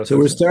So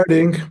we're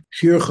starting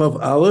Shir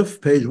Chav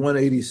Aleph, page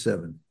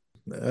 187.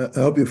 I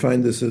hope you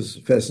find this as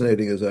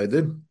fascinating as I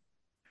did.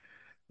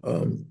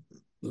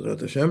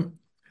 Zrat Hashem.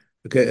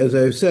 Okay, as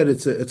I've said,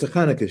 it's a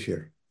Hanukkah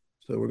shir.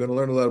 So we're going to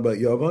learn a lot about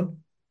Yavan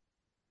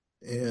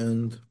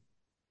and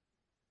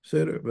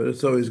Seder, but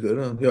it's always good.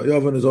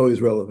 Yavan is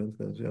always relevant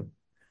because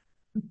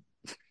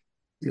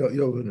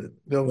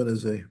Yavan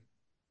is a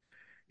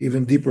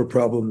even deeper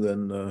problem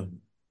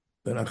than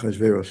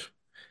Achashverosh.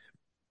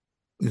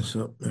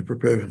 So I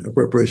prepare a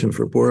preparation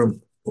for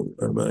Purim.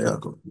 Rabbi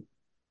Yaakov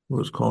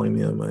was calling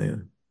me on my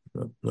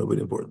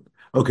nobody important.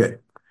 Okay.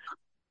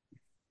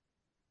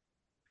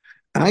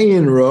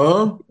 Ayin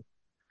Ra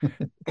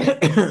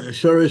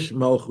Shorish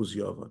Malchus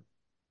Yavan.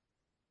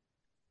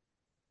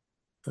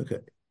 Okay.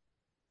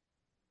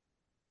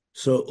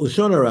 So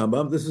Lashon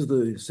Rambam, this is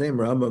the same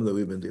Rambam that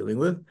we've been dealing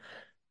with,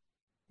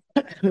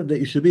 that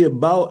you should be a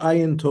Bal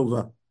Ayin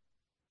Tova.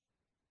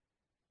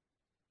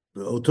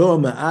 Oto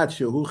Ma'at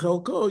Shehu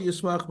Chelko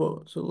Yismach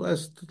Bo. So the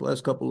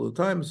last couple of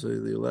times, the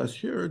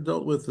last year,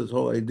 dealt with this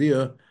whole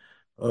idea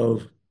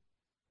of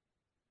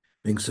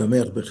being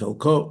Samech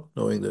B'Chelko,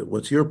 knowing that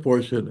what's your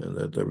portion and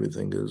that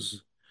everything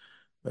is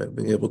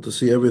being able to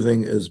see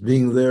everything as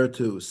being there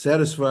to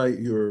satisfy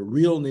your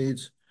real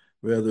needs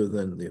rather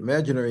than the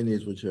imaginary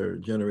needs which are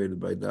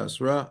generated by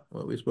Dasra,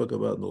 what we spoke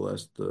about in the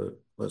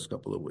last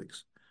couple of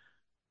weeks.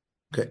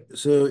 Okay,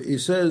 so he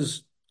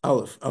says,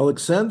 Aleph,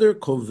 Alexander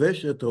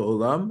kovesh et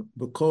olam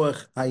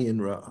b'koach ayin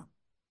ra'a.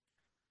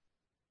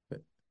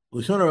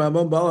 L'shon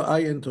Rambam bala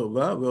ayin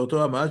tova ve'oto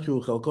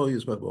amashu chalko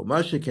yismach bo.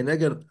 Ma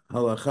shekeneged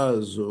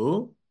halacha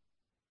zu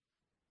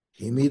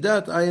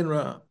himidat ayin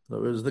ra'a. In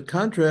other words, the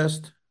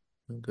contrast.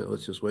 Okay,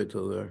 let's just wait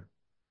till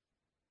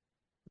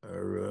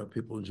our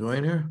people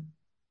join here.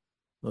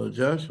 Hello,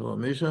 Josh. Hello,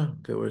 Misha.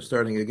 Okay, we're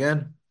starting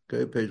again.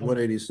 Okay, page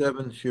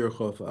 187, Shir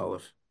Chof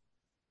Aleph.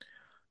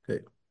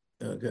 Okay.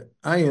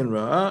 Ayin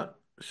Ra'a,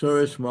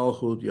 Shorish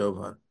Malchut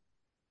Yovan.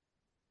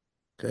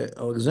 Okay,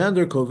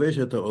 Alexander Kovesh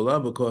et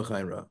Olam b'koach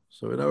Ayin Ra'a.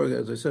 So now,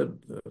 as I said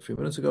a few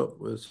minutes ago,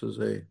 this is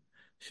a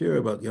shir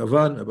about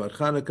Yavan, about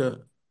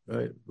Hanukkah,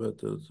 right?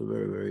 But it's a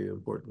very, very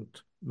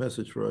important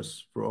message for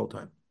us for all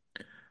time.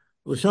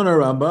 L'shon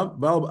Rambam,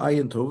 Baal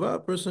Ayin Tova, a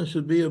person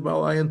should be a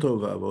Baal Ayin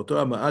Tova. V'oto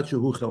ha'ma'at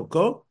shehu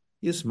chelko,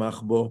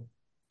 yismach bo.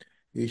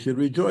 He should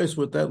rejoice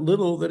with that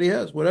little that he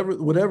has, whatever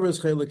his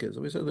chelik is.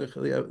 We said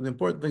the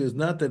important thing is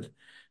not that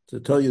to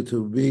tell you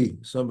to be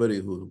somebody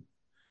who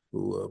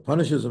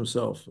punishes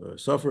himself or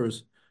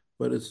suffers,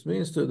 but it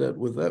means that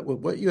with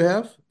what you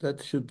have,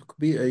 that should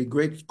be a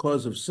great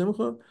cause of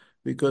simcha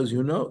because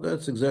you know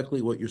that's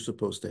exactly what you're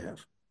supposed to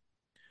have.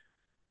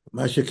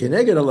 Masha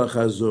keneged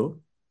alachazo.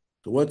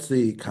 So what's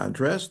the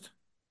contrast?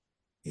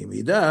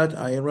 Imidat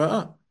ayin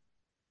ra'ah.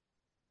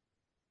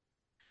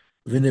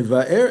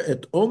 V'nevaer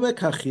et omek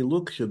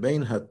hachiluk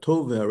shebein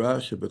hatov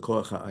ve'hara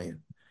shebekoach ha'ayin.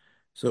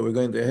 So we're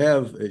going to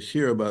have a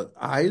shir about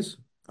eyes,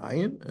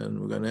 ayin, and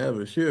we're going to have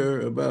a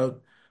shir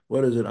about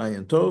what is an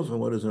ayin tov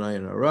and what is an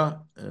ayin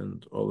hara,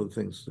 and all the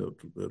things that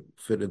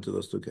fit into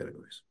those two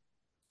categories.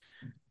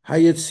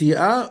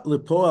 Hayetziah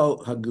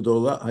lepoal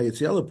hagdola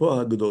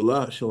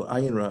shel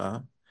ayin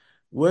ra'ah.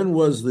 When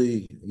was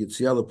the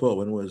Yetziah lepoal?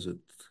 When was it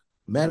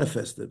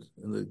manifested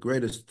in the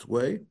greatest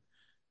way?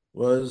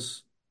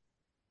 Was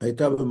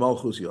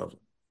Malchus Yav.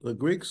 The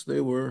Greeks,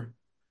 they were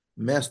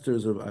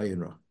masters of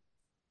Ayin Ra.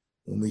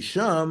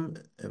 Umisham,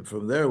 and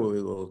from there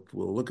we'll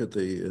look at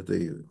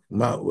the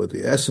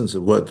essence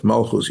of what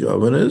Malchus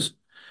Yavan is.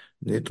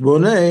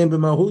 Nitboneim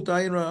b'mahut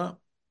Ayin Ra,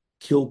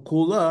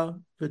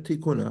 kilkula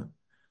v'tikuna.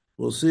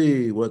 We'll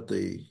see what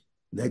the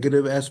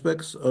negative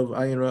aspects of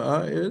Ayin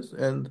Ra is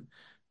and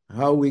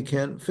how we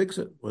can fix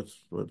it.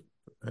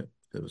 Right?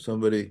 If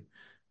somebody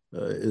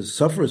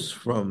suffers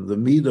from the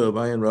midah of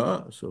ayin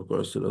ra, so of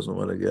course he doesn't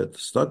want to get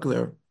stuck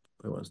there.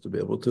 He wants to be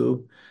able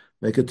to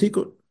make a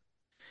tikkun.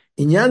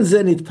 Inyan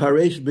zenit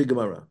paresh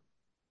b'gemara.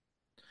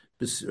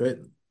 Right,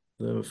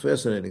 a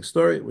fascinating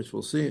story, which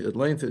we'll see at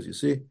length, as you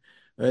see.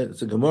 Right,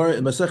 it's a Gemara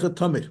in Masechet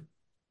Tamid.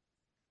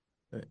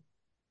 Right.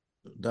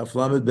 Daf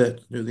Lamed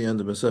Bet near the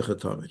end of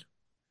Masechet Tamid.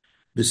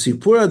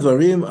 B'sipur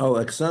advarim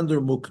Alexander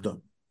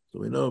Mukdam. So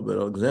we know about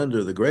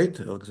Alexander the Great,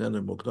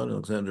 Alexander Mukdam,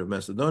 Alexander of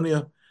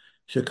Macedonia.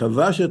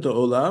 שכבש את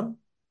העולם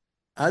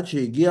עד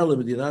שהגיע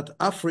למדינת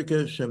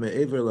אפריקה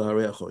שמעבר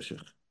להרי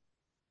החושך.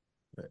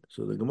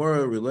 So the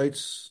Gemara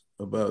relates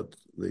about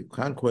the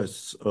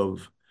conquests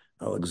of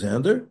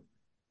Alexander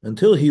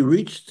until he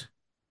reached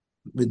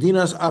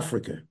Medinas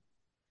Africa,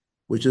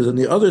 which is on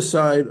the other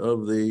side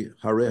of the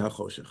Harei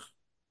HaChoshech,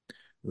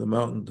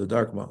 the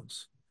dark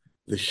mountains.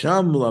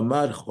 V'sham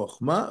lamad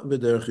chokhmah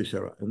v'derech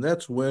yishara. And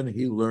that's when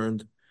he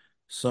learned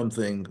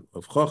something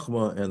of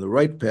chokhmah and the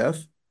right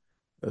path.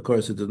 Of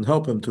course, it didn't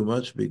help him too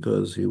much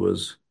because he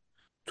was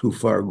too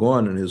far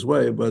gone in his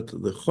way. But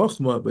the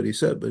chokhmah, but he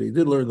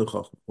did learn the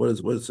chokhmah.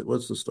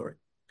 What's the story?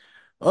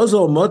 The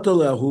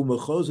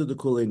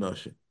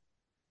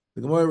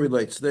Gemara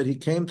relates that he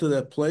came to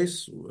that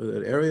place,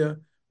 that area,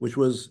 which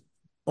was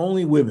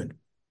only women.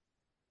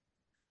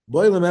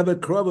 And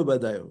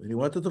he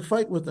wanted to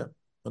fight with them.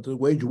 wanted to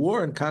wage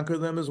war and conquer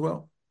them as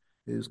well.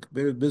 He was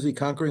very busy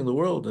conquering the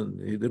world,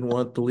 and he didn't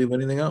want to leave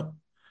anything out.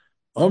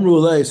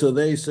 Amrulay, so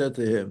they said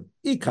to him,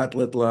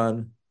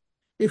 Ikatletlan,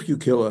 if you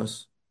kill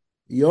us,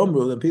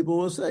 Yomru, then people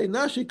will say,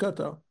 Nashi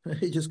kata,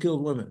 he just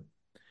killed women.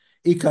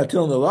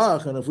 Ikatil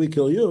nalach, and if we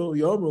kill you,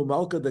 Yomru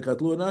Malka de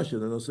Katlu Nashi,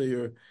 then they'll say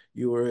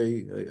you were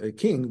a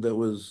king that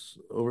was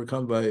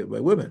overcome by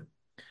women.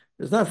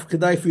 It's not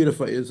kedai for you to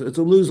fight. It's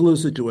a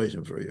lose-lose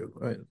situation for you,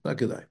 right? It's not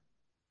kedai.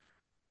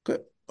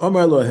 Okay.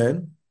 Omar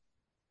Lohen.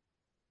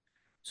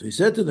 So he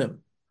said to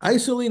them,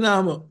 Aisuli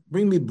nama,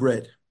 bring me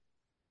bread.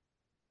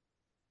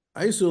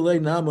 Aisule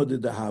nama de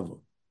dahava.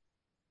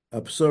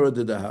 Apsara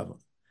de dahava.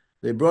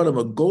 They brought him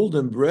a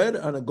golden bread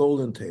on a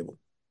golden table.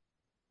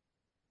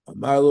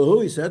 Amar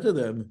Lahu, he said to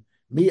them,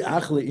 Mi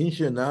achli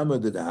insha nama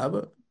de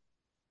dahava.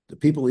 The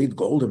people eat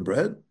golden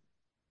bread?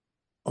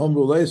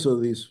 Omrule, so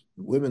these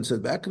women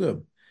said back to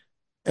them,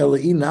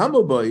 Elai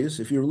nama boys,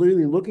 if you're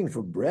really looking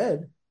for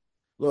bread,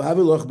 lo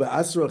haviloch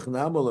be'asrach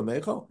nama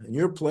lemechal. In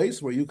your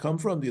place where you come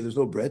from, there's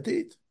no bread to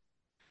eat.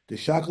 The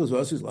shaklas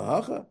vasis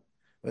lahacha.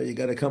 You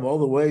got to come all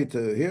the way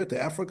to here,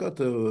 to Africa,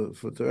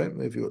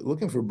 if you're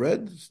looking for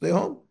bread, stay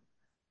home.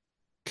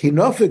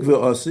 Kinofik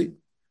ve'osi,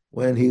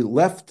 when he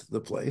left the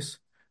place,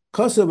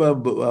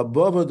 kasav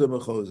abova de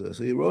mechoza.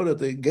 So he wrote at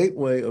the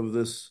gateway of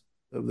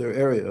their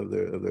area, of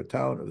their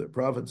town, of their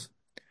province.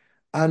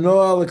 Ano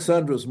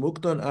Alexandros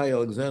Mukton, I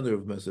Alexander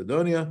of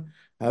Macedonia,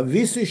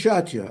 Havisi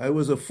Shatya, I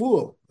was a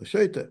fool, a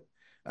shaita.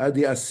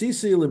 Adi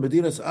Assisi le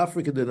Medinas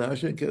Africa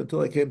Dinasha,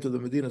 until I came to the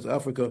Medinas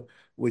Africa,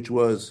 which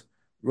was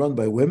run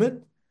by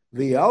women.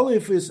 The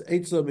Aleph is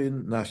Eitzah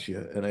min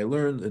Nashia, and I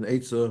learned an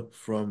Eitzah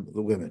from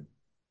the women.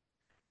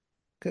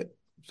 Okay,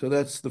 so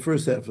that's the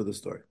first half of the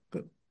story.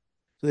 Good.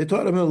 So they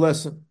taught him a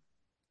lesson.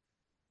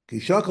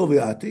 Kishakal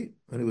viati,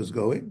 when he was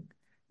going,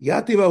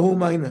 Yati vahu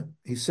maina,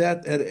 he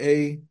sat at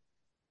a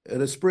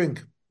spring,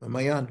 a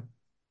mayan.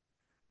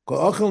 He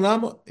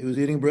was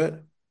eating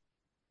bread.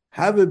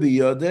 Have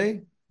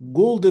biyade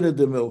gulden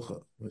de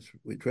milcha, which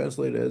we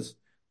translate as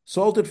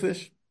salted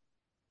fish.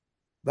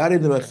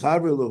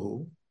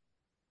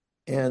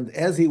 And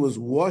as he was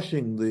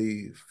washing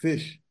the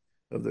fish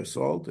of their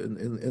salt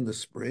in the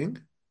spring,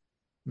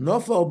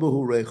 nafal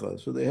behu recha,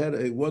 so they had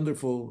a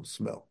wonderful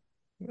smell,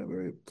 a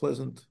very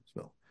pleasant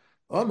smell.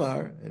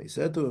 Omar, and he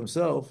said to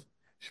himself,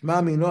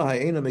 Shma mino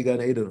ha'ena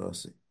megan eden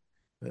osi.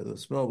 The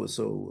smell was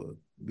so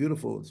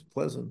beautiful and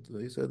pleasant.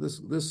 He said,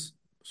 this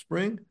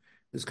spring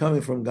is coming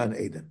from Gan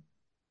Eden.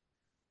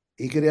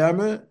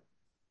 Ikiriyama,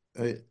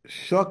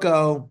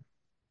 Shakal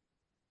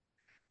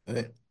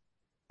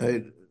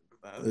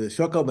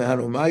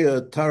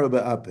mehanumaya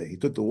taraba ape. He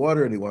took the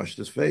water and he washed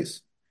his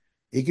face.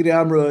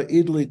 Ikiriyamra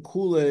idli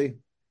kule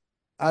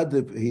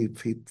adip. He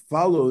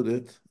followed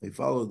it. He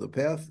followed the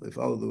path. They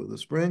followed the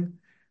spring.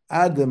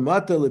 Ad the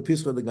mata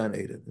lepischa de Gan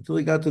Eden, until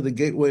he got to the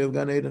gateway of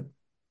Gan Eden.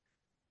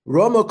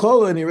 Rama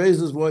Kola, and he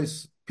raised his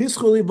voice,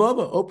 Pischuli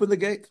Baba, open the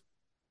gate.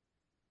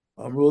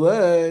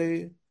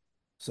 Amrule,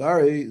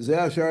 sorry,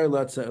 Zeashar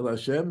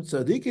Lashem,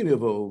 Tzadikim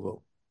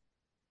Yavo.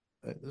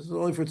 This is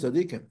only for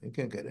Tzadikim. You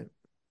can't get in.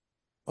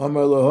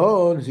 Amar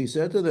Lahon, he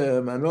said to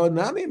them, Ano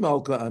Nami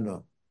Malka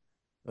Ano.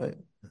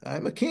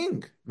 I'm a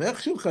king.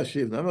 Mechshiv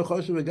Chashiv, I'm a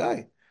Chashiv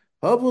guy.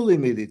 Havuli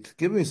Midit,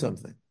 give me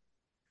something.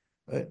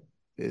 Right?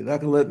 You're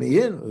not going to let me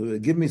in.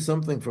 Give me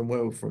something from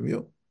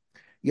you.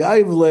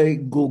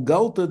 Yaivle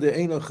Gulgalta de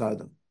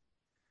Enochadam.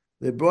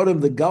 They brought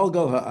him the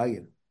Galgal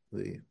Ha'ayin,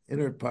 the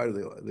inner part of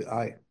the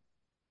eye.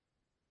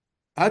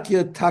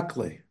 Atya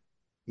Takle.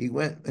 He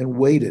went and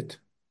weighed it.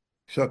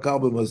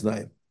 Shakal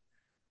b'maznayim.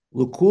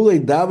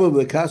 Lukule Dava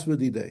v'kasba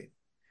didei.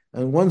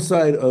 On one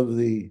side of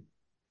the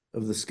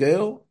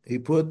scale, he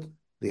put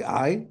the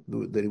eye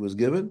that he was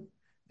given,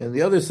 and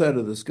the other side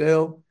of the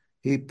scale,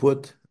 he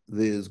put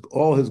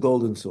all his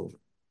gold and silver.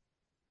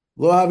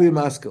 Lo havi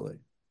maskele.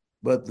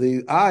 But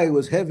the eye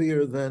was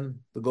heavier than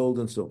the gold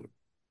and silver.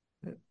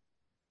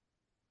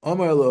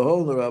 Omar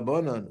Lohol the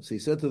Rabbanan. So he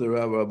said to the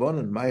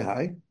Rabbanan, my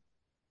eye?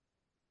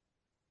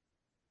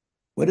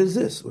 What is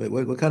this?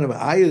 What kind of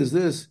eye is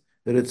this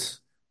that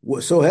it's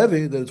so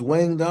heavy that it's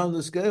weighing down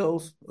the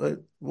scales, right,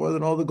 more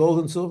than all the gold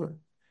and silver?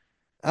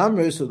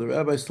 Amr, so the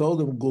rabbis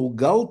told him,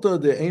 Gulgalta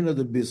de Eina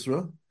de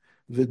Bisra,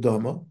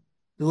 Vidoma,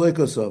 the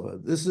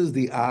Lekosova. This is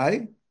the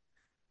eye,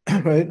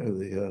 right, or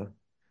the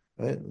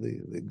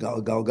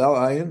Galgal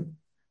ayin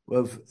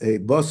of a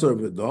basar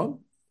v'dam,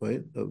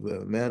 right, of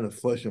a man of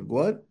flesh and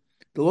blood,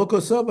 the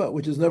lokosaba,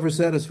 which is never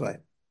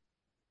satisfied.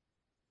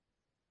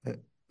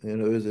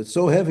 It's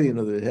so heavy,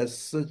 it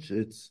has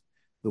it's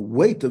the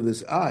weight of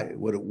this eye,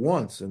 what it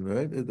wants, and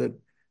right, that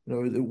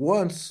it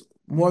wants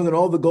more than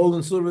all the gold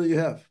and silver that you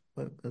have,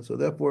 right? And so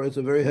therefore it's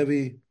a very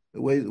heavy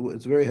weight.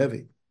 It's very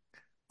heavy.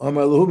 How do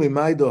we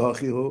know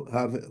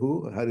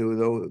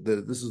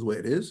that this is the way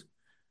it is?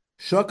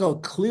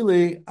 Shakal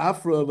klile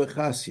afra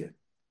v'chasya.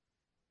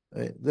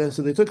 Right?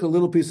 So they took a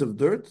little piece of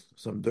dirt,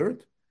 some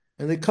dirt,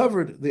 and they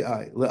covered the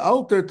eye.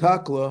 Le'alter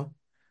takla,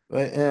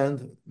 right?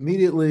 And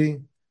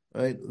immediately,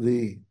 right,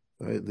 the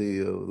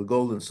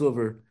gold and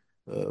silver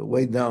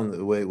way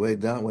down, went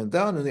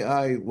down, and the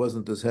eye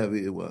wasn't as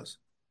heavy it was.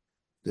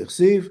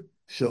 Dechsiv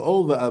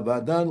sheol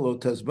va'avadan lo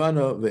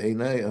tezbana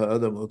ve'einei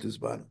ha'adam lo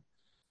tizbana.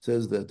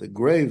 Says that the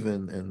grave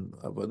in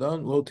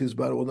Abadan lo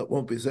tizbana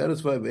won't be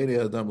satisfied. Ve'einei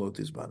ha'adam lo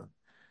tizbana.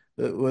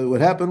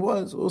 What happened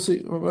was, we'll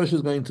see. Rosh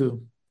is going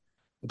to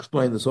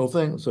explain this whole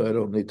thing, so I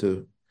don't need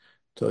to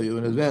tell you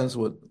in advance how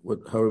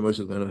Ramesh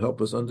is going to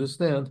help us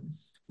understand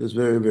this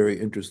very, very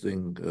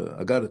interesting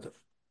Agadata.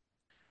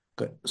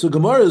 Okay, so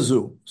Gemara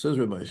Zu says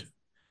Ramesh,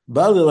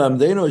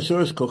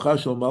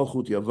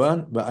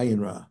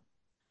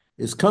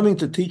 is coming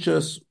to teach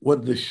us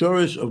what the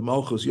shorish of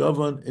Malchus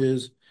Yavan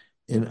is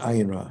in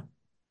Ayin Ra.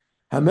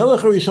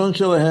 Hamelech Harishon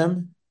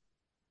Shelahem,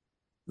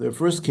 their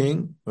first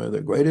king, or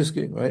their greatest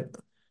king, right?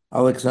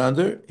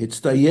 Alexander,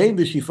 Hitztayeh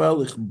b'shifa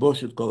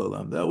lichbosh et kol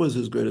olam. That was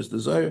his greatest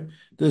desire.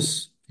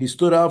 He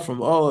stood out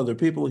from all other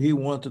people. He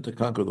wanted to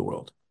conquer the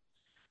world.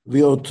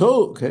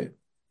 V'oto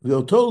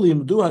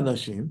limdu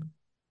hanashim,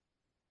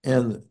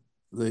 and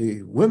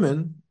the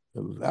women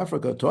of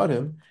Africa taught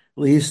him,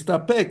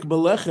 lihistapek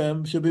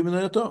belechem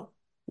shebiminato.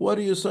 What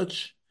are you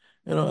such,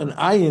 an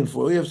ayin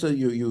for? You have said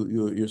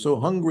you're so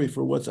hungry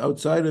for what's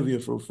outside of you,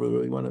 for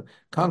you want to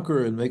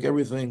conquer and make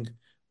everything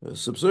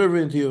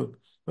subservient to you.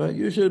 But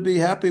you should be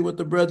happy with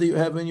the bread that you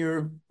have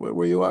in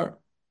where you are.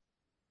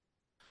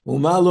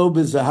 Umalo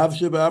b'zahav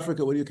sheba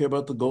Africa. What do you care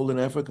about the gold in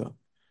Africa?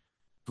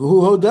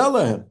 V'hu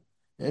hodelahem,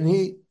 and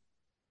he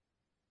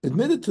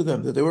admitted to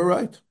them that they were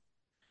right.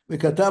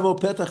 V'katavo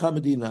petach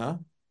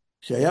hamedina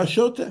shaya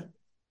shote.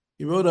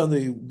 He wrote on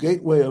the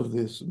gateway of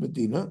this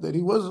Medina that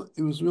he was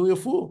really a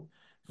fool.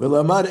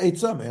 V'lamad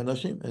eitzah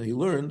me'anashim, and he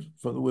learned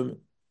from the women.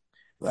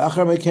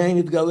 V'achar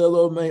mekein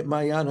itgalelo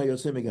mayan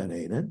hayosem megan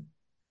Eden.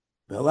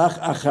 V'alach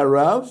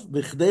acharav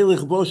b'chdei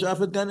lichbosh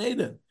afet gan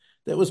Eden.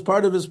 That was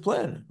part of his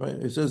plan,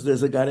 right? He says,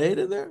 "There's a Gan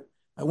Eden there.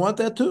 I want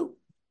that too."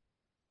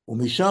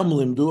 Umisham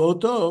limdu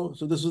oto.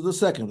 So this is the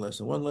second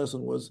lesson. One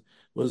lesson was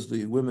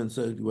the women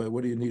said,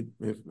 "What do you need?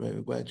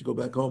 Why don't you go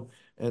back home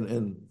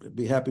and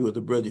be happy with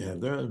the bread you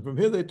have there?" And from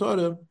here they taught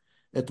him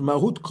et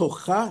mahut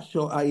kocha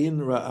shel ayin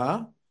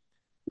ra'ah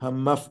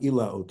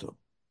hamaf'ila oto.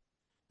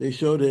 They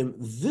showed him,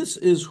 this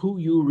is who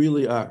you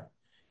really are.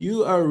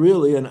 You are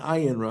really an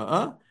ayin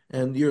ra'ah,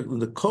 and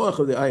the koach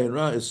of the ayin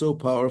ra'ah is so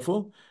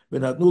powerful. They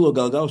gave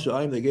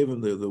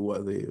him the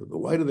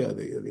white of the eye,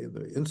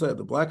 the inside,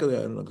 the black of the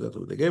eye. I don't know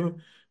exactly what they gave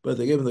him, but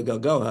they gave him the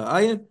galgal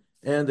ha'ayin,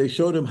 and they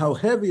showed him how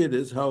heavy it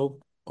is, how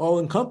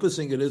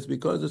all-encompassing it is,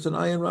 because it's an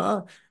ayin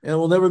ra'ah, and it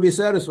will never be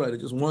satisfied. It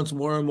just wants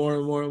more and more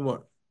and more and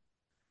more.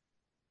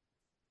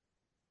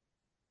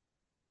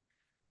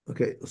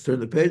 Okay, let's turn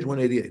to page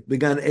 188.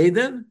 Began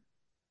Eden,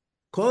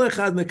 kol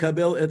echad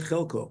mekabel et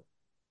chelko.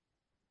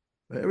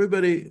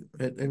 Everybody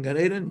in Gan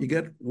Eden, you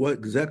get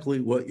exactly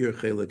what your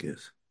chelik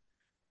is.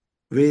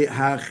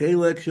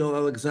 V'ha'chelek shel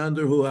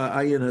Alexander hu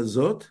ha'ayin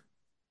hazot,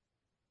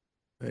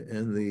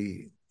 and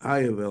the eye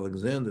of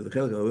Alexander, the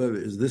chelek of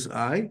is this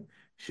eye.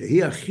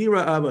 Shehi achi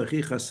ra'a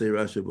v'achi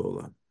chasera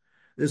shebolam.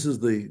 This is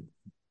the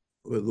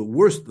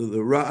worst, the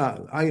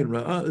ra'a, ayin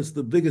ra'a is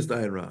the biggest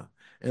ayin ra'a,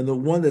 and the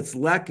one that's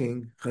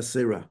lacking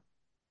chasera.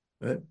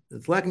 Right?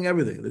 It's lacking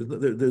everything.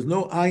 There's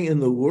no eye in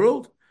the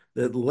world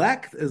that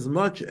lacked as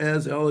much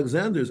as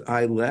Alexander's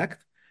eye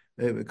lacked,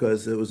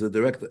 because it was a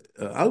direct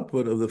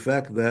output of the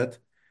fact that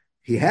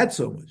he had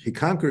so much, he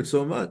conquered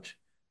so much,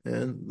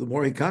 and the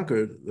more he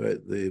conquered,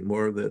 right, the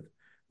more that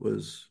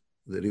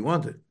he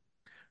wanted.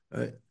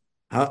 Right?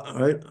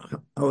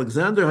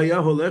 Alexander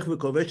haya holech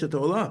v'kovesh et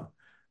haolam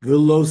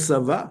v'lo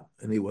sava,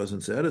 and he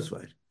wasn't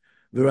satisfied.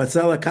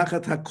 V'ratzah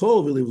lakachat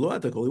hakol v'livlo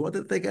et hakol. He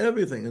wanted to take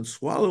everything and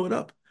swallow it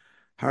up.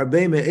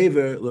 Harbe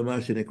me'ever l'ma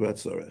shenikrat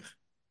tzorech.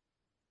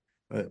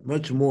 Right,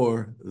 much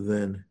more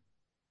than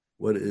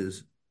what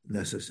is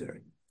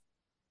necessary.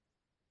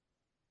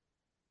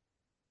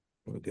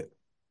 Okay.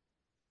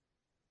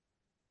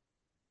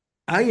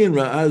 Ayin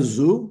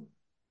ra'azu,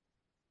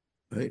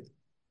 right?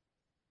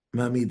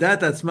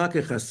 Mamidat atzma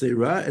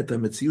kechasera et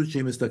hametziut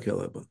she'im mistakel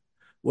haba.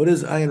 What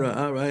is ayin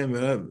ra'ah? Ayin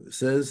ra'ah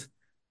says,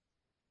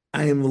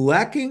 I am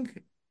lacking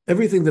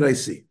everything that I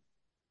see.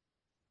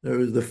 There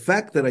is the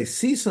fact that I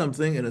see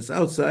something and it's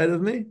outside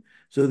of me.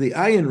 So the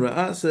ayin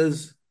ra'ah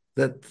says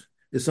that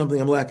is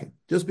something I'm lacking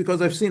just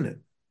because I've seen it.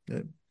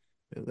 Okay?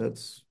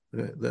 That's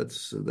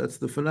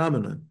the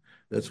phenomenon.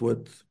 That's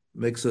what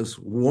makes us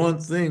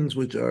want things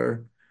which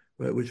are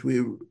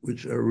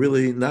which are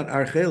really not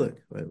our chelik,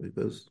 right?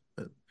 Because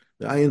the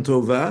ayin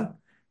tova,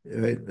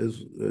 right,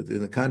 is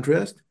in the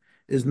contrast,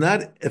 is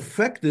not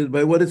affected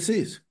by what it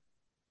sees.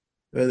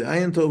 Right? The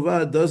ayin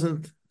tova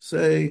doesn't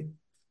say,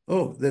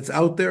 "Oh, that's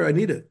out there. I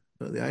need it."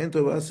 No, the ayin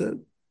tova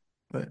said,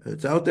 right,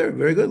 "It's out there.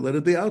 Very good. Let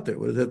it be out there.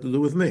 What does that have to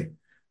do with me?"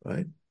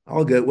 Right?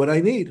 I'll get what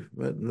I need,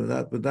 but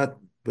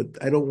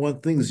I don't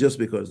want things just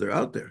because they're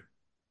out there.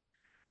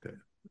 Okay,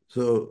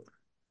 so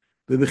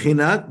but the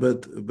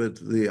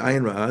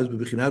ayin ra'ah is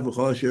b'bechinat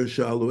v'chol asher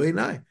sha'alu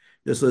einai.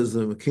 Just as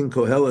the King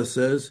Koheles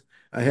says,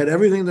 I had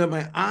everything that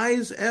my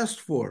eyes asked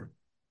for.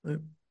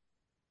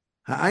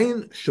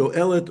 Ha'ayin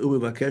sho'elet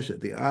u'mivakeshet.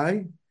 The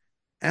eye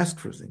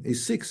asks for things. He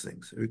seeks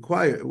things.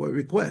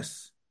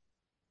 Requests.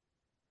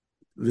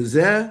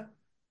 V'zeh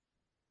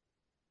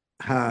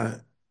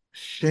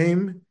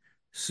ha-shem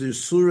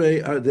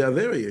sursurei de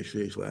avera yesh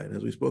lain,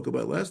 as we spoke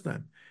about last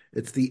time.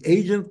 It's the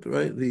agent,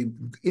 right?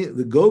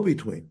 The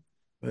go-between,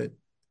 right?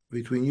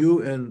 Between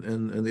you and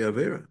the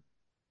avera.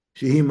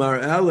 Shehi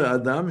mar'ah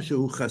le'adam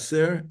shehu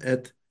chaser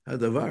et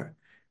hadavar.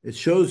 It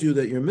shows you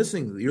that you're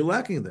missing, you're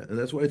lacking that. And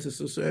that's why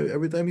it's so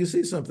every time you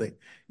see something,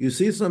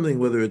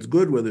 whether it's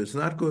good, whether it's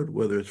not good,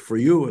 whether it's for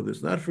you, whether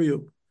it's not for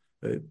you.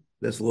 Right?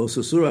 That's lo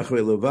sasur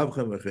achrei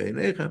levavchem v'achrei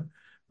einechem.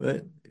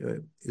 Right?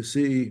 You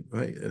see,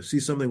 right? You see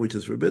something which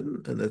is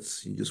forbidden, and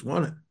that's you just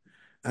want it.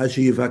 As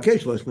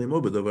sheyivakesh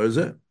lashlimu b'davar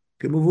zeh,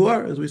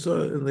 kemuvuar, as we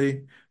saw in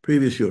the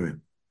previous shurim.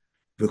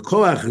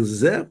 V'koach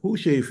zeh hu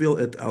sheifil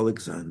et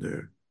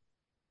Alexander.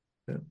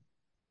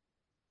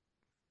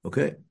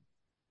 Okay,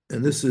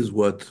 and this is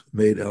what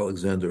made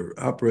Alexander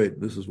operate.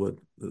 This is the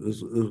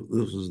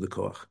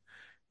koach,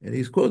 and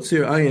he quotes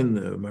here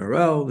Ayin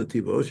Maral, the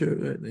Tiva Osher,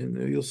 right?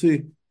 And you'll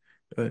see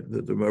right,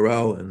 that the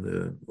Maral and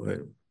the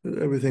right,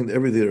 everything that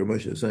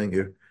Ramesh is saying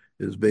here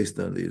is based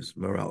on these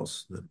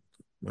morals. The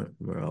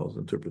morals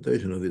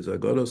interpretation of these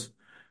agodos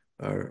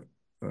are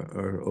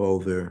all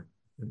there,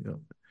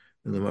 in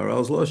the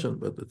morals lashon,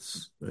 but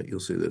it's right, you'll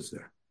see that's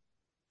there.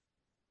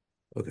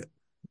 Okay.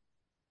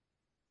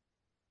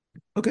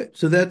 Okay,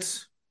 so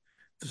that's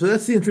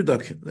the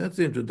introduction. That's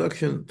the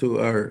introduction to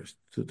our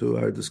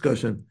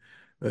discussion,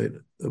 right,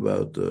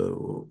 about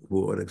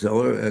what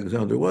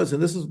Alexander was,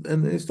 and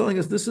he's telling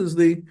us this is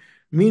the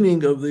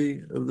meaning of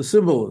the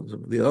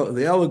symbolism,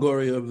 the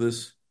allegory of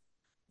this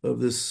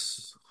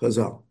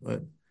Chazal,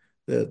 right?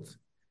 That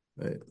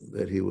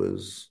he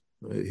was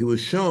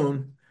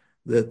shown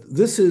that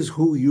this is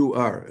who you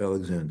are,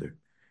 Alexander.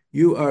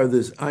 You are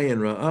this ayin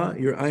ra'ah.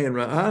 Your ayin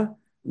ra'ah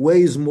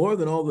weighs more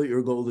than all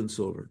your gold and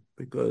silver,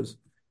 because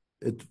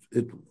it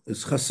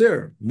is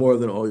chaser more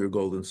than all your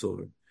gold and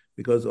silver,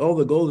 because all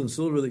the gold and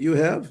silver that you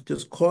have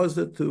just caused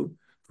it to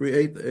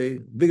create a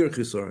bigger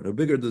chisar, a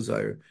bigger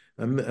desire.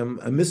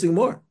 I'm missing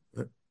more,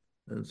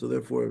 and so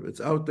therefore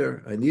it's out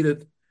there. I need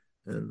it,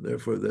 and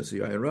therefore that's the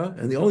ayin ra.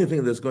 And the only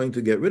thing that's going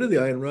to get rid of the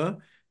ayin ra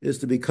is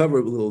to be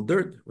covered with a little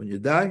dirt. When you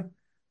die,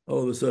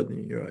 all of a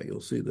sudden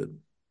you'll see that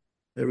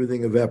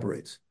everything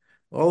evaporates.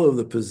 All of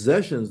the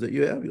possessions that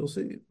you have, you'll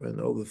see,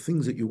 and all the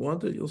things that you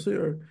wanted, you'll see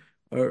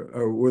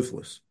are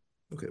worthless.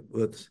 Okay,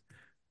 well,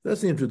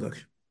 that's the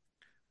introduction.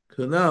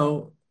 So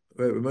now,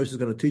 right, Ramesh is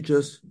going to teach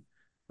us,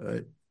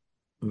 right,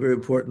 a very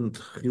important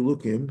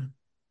chilukim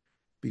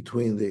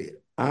between the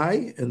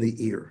eye and the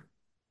ear.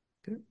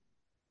 Okay,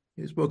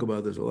 he spoke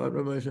about this a lot,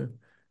 Ramesh,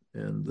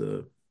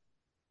 and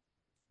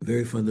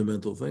very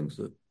fundamental things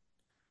that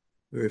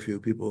very few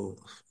people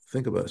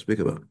speak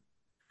about.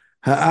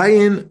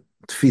 Ha'ayin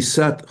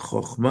tfisat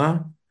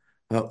chokhmah,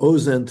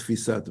 ha'ozen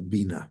tfisat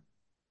bina.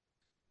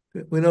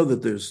 We know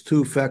that there's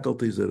two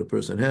faculties that a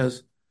person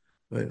has,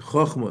 right?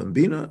 Chokhmah and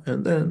bina,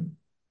 and then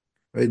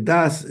right,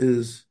 das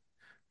is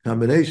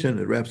combination.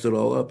 It wraps it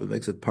all up. It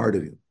makes it part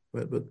of you,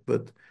 right?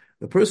 But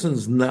the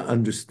person's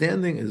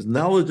understanding, his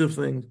knowledge of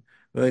things,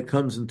 right,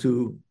 comes in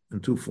two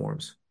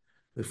forms: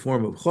 the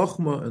form of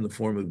chokhmah and the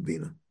form of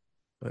bina.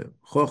 Right?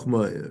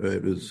 Chokhmah,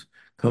 right,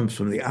 comes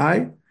from the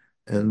eye,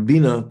 and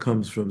bina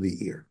comes from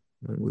the ear.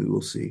 And we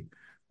will see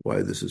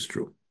why this is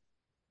true.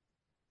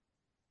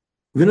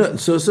 So it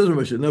says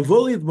Ramesh,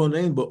 "Navoli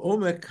monein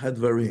ba'omek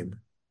hadvarim,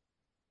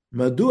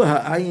 madu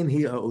ha'ayin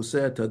hi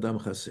ha'oseh adam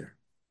chaser."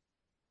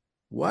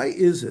 Why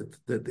is it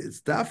that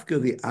it's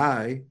dafka the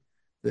eye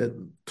that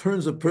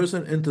turns a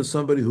person into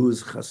somebody who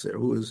is chaser,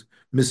 who is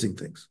missing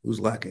things, who's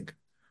lacking?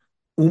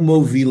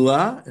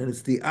 Umovila, and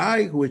it's the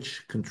eye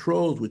which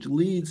controls, which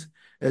leads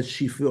as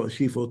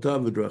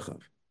shifotav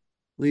v'drachav,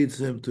 leads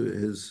him to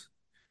his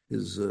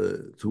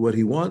to what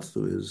he wants,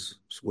 to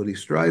what he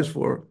strives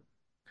for.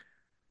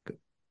 Okay.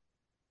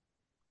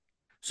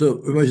 So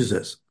Ramesh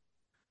says,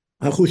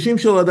 "Hachushim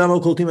shel adam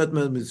al koltim et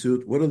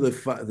mitzut." What are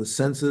the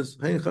senses?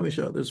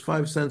 There's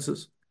 5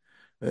 senses,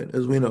 right?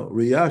 As we know,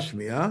 riyash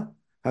miyah,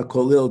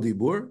 hakolel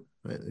dibur.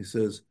 Right? He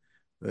says,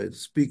 right,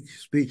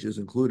 speech is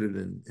included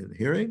in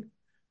hearing.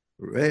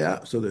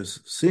 Reach, so there's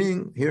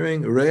seeing,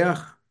 hearing, reach,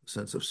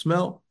 sense of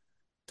smell,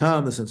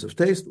 tam, the sense of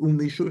taste,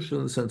 mishush,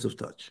 the sense of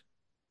touch.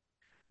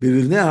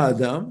 Bivivnei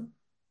adam,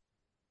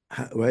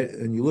 right?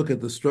 And you look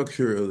at the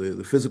structure of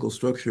the physical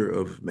structure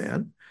of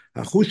man.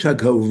 Hachush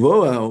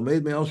hagavoa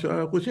omed me'al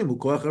sha'ar hachushim hu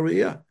koach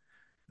hariyah.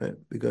 Right?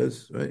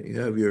 Because right, you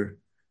have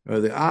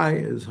the eye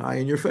is high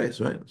in your face,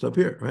 right? It's up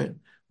here, right?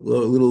 A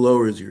little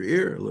lower is your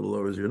ear, a little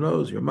lower is your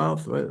nose, your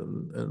mouth, right,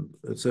 and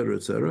et cetera,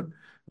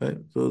 right?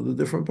 So the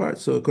different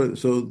parts. So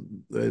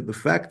the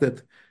fact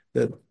that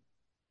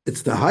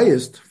it's the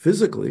highest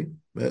physically,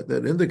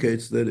 that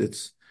indicates that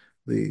it's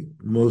the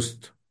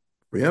most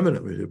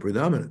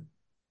predominant.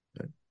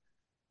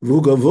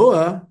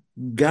 Vugavoa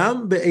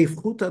gam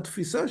be'efchut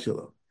atfisa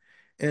shelo,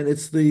 and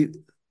it's the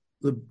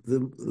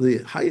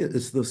highest,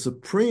 it's the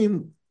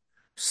supreme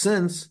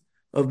sense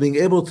of being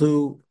able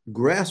to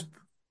grasp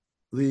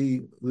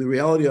the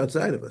reality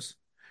outside of us.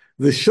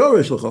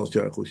 V'shorish l'chol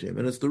shar chushim,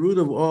 and it's the root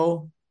of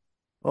all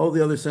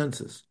the other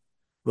senses.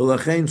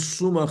 V'lachein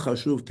suma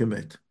chashuv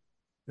kemet.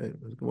 Right?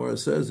 The Gemara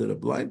says that a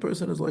blind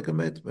person is like a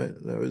met. Right?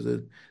 There is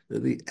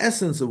the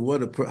essence of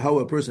how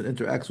a person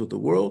interacts with the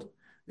world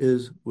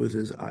is with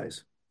his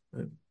eyes.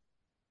 Right?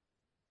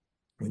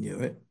 When you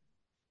right,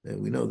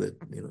 and we know that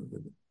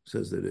it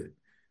says that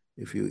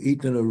if you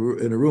eat in a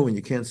room and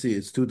you can't see,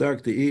 it's too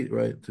dark to eat.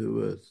 Right,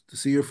 to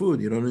see your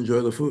food, you don't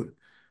enjoy the food.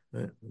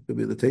 Right? It could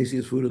be the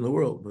tastiest food in the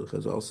world,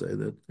 because I'll say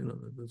that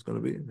it's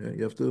going to be. Right?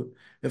 You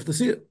have to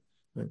see it.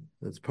 Right?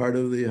 That's part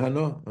of the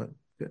hana. Right?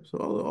 Okay. So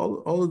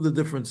all of the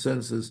different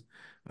senses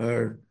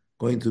are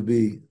going to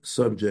be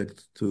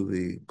subject to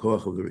the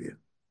koach of the riyah.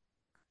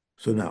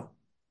 So now,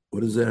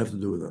 what does that have to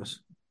do with us?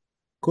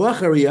 Koach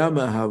hariyah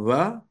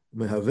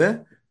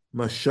mehaveh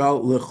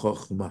mashal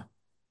lechochma.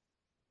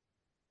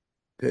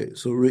 Okay,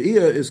 so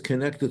riyah is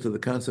connected to the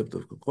concept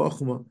of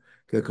chochma.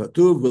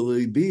 Kekatuv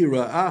v'libi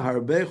ra'ah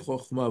harbe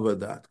chochma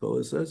v'dat.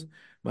 It says,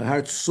 my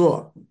heart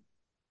saw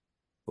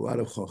a lot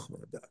of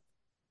chochma v'dat.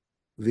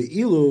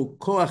 V'ilu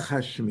koach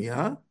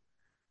hashmiya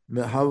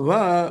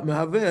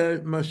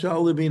mehaveh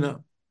mashal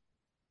lebina.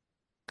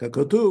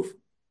 Kekatuv,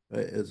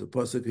 as a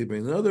pasuk, he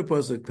brings another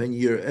pasuk, pen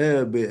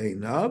yir'eh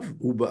be'einav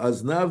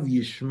u'ba'aznav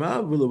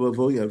yishma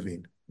v'levavo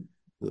yavin.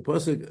 The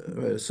pasuk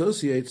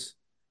associates,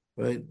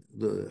 right,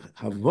 the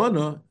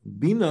Havana,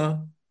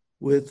 Bina,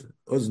 with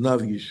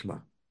Oznav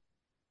Yishma.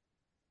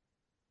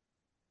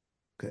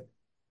 Okay.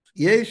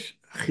 Yesh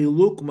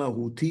chiluk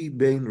mahuti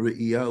bein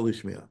re'iyah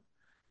lishmiah.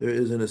 There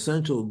is an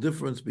essential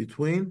difference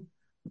between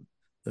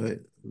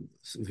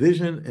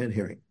vision and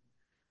hearing.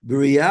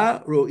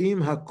 B'riyah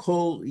ro'im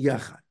hakol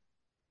yachad.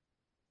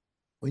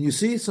 When you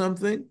see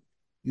something,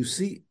 you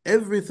see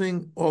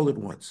everything all at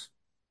once.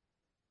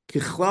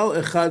 Kichlal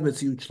echad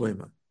metziut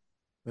shlema.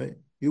 Right?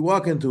 You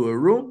walk into a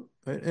room,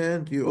 right,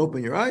 and you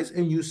open your eyes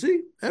and you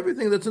see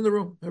everything that's in the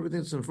room, everything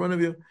that's in front of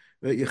you.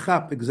 Right? You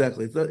chap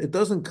exactly. It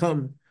doesn't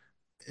come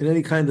in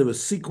any kind of a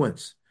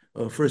sequence.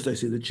 First I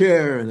see the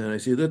chair, and then I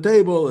see the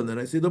table, and then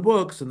I see the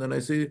books, and then I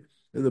see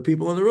the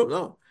people in the room.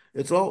 No,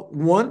 it's all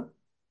one.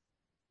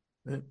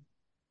 Right?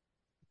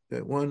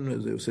 Okay, one,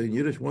 as they say in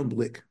Yiddish, one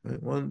blick,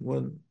 right?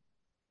 One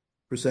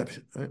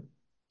perception. Right?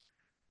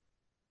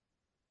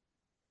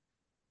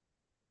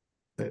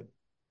 Right.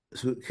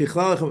 So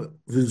v'zu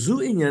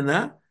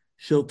inyana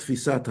shel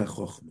tfisat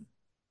hachochma.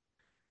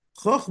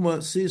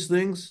 Chochma sees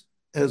things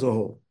as a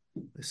whole.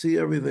 They see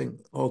everything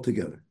all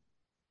together.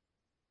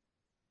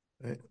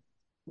 Right?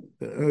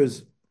 We'll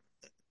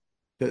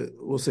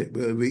say,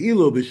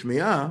 v'ilo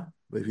b'shmi'ah,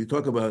 but if you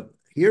talk about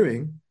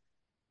hearing,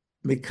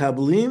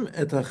 mikablim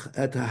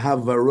et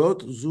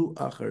havarot zu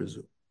achar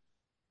zu.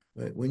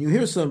 Right? When you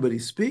hear somebody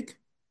speak,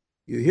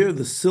 you hear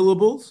the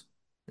syllables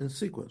in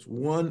sequence,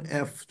 one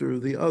after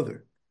the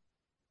other.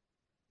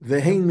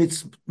 Ve'hein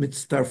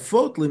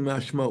mitztarfot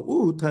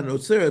limashma'ut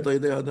hanotzeret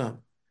l'yedei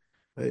adam.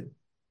 Right?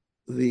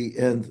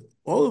 And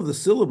all of the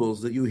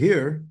syllables that you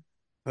hear,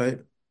 right,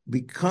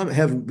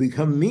 have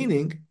become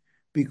meaning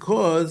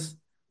because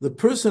the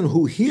person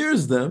who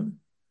hears them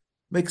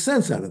makes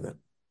sense out of them.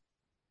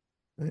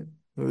 Right?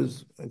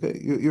 Okay,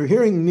 you're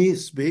hearing me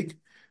speak,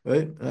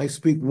 right? And I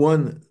speak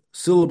one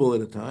syllable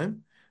at a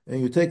time, and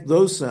you take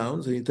those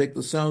sounds, and you take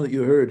the sound that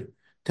you heard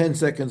 10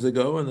 seconds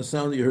ago, and the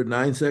sound that you heard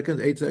 9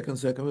 seconds, 8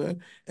 seconds,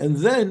 and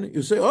then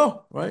you say,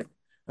 oh, right,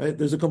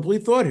 there's a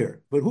complete thought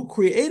here. But who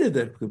created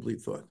that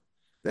complete thought?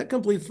 That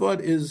complete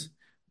thought is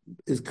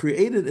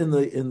created in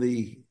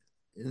the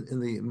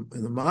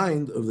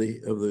mind of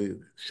the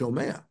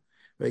shomea.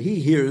 Right? He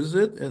hears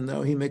it, and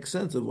now he makes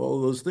sense of all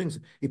of those things.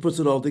 He puts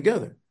it all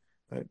together.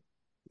 Right?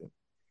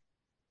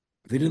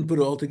 If he didn't put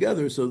it all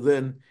together, so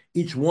then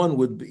each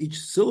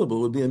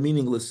syllable would be a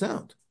meaningless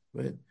sound.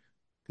 Right?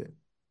 Okay.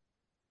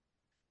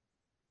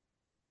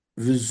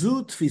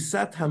 V'zu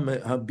tfisat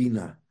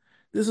habina.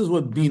 This is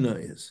what bina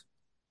is.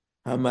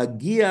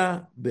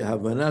 Hamagia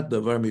behavanat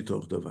davar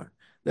mitoch davar.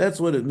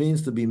 That's what it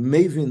means to be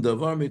mavin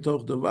davar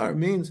mitoch davar.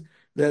 Means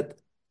that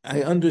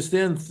I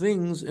understand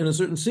things in a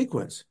certain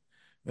sequence.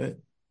 Right?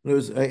 In other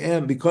words, I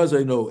am, because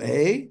I know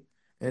A,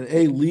 and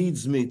A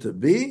leads me to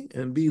B,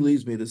 and B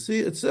leads me to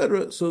C,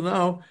 etc. So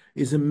now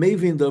it's a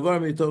mavin davar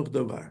mitoch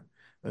davar.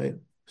 Right?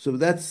 So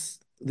that's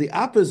the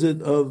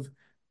opposite of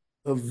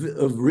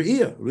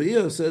Re'iyah.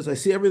 Re'iyah says, I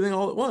see everything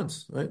all at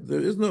once. Right? There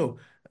is no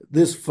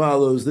this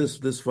follows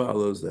this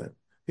follows that.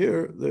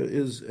 Here, there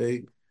is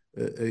a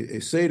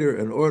seder,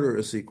 an order,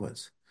 a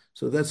sequence.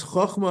 So that's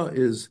chokhmah,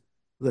 is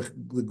the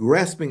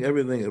grasping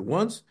everything at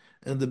once,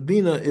 and the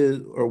bina is,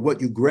 or what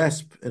you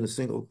grasp in a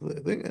single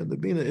thing, and the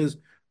bina is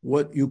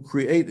what you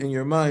create in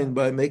your mind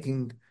by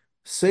making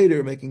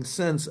seder, making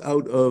sense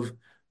out of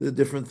the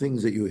different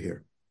things that you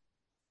hear.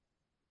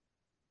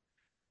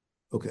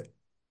 Okay.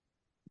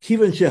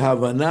 Kivan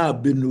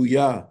shehavana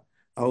binuya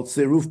al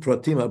tzeruf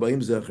pratim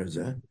habayim zecher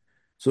zeh.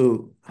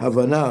 So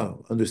Havana,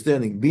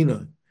 understanding,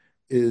 Bina,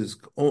 is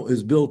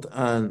built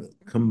on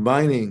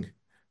combining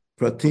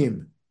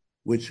pratim,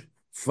 which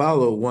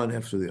follow one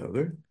after the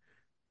other.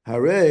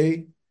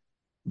 Hare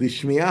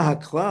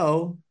b'shmiya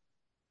haklal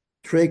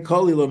Trey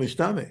kali lo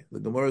mishtame. The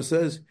Gemara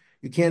says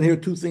you can't hear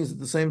two things at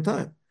the same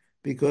time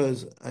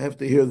because I have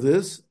to hear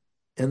this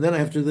and then I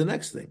have to hear the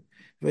next thing.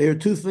 If I hear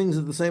two things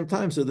at the same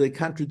time, so they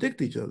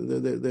contradict each other.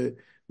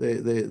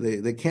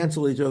 They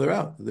cancel each other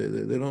out.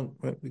 They don't,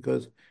 right?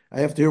 Because I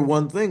have to hear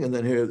one thing and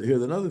then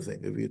hear another thing.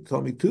 If you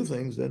tell me two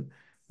things, then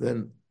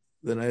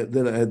then I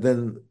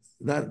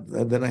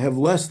have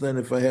less than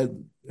if I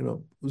had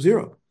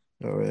zero,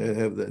 or I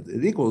have that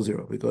it equals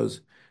zero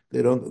because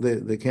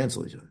they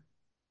cancel each other.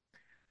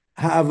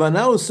 Havana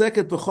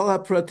useket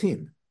b'chol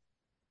hapratim.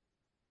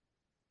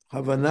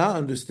 Havana,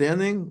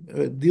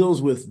 understanding,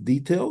 deals with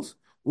details.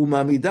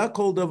 Umamida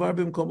kol davar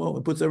b'mkomo,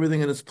 and puts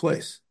everything in its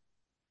place.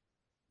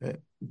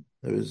 Right?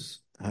 There's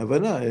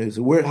Havana. Is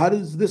where? How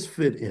does this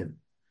fit in?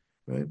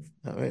 Right?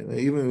 Right?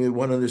 Even if you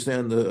want to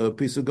understand a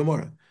piece of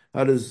Gemara,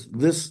 how does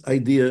this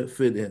idea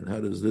fit in? How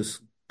does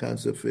this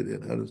concept fit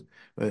in?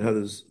 How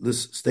does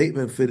this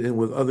statement fit in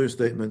with other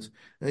statements?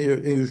 And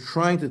you're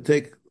trying to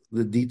take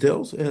the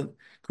details and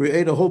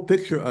create a whole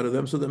picture out of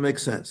them so that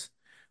makes sense.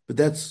 But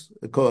that's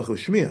a koach of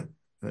shmiya.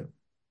 Right?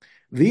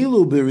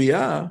 Vilu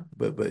biriyah,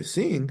 but by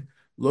seeing,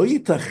 lo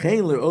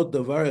yitachen lerot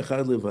davar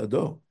echad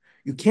levado.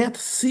 You can't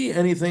see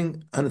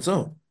anything on its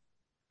own.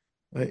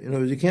 Right?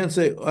 You can't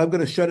say, I'm going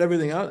to shut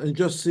everything out and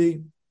just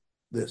see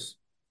this.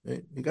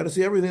 Right? You got to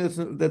see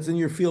everything that's in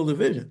your field of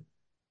vision.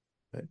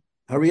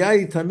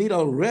 Hariyai tamid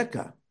al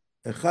reka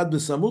echad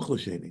b'samuch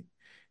l'sheni.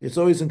 It's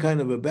always in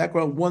kind of a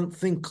background, one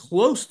thing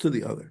close to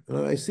the other.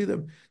 I see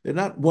them; they're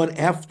not one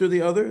after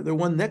the other; they're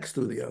one next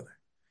to the other.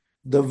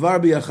 Davar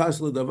biachas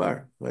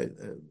ledavar, right?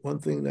 One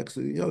thing next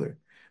to the other.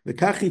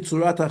 V'kachi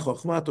tzurat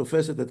hachochma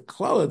tofeset et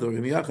klal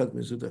adorim yachad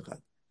mizut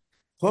echad.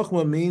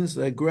 Chochma means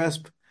I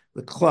grasp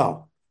the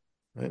klal,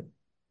 right,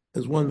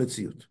 as one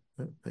mitziyut.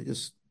 Right? I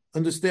just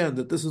understand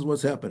that this is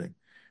what's happening,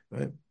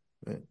 right?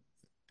 Right?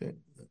 Okay.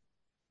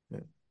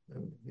 Right?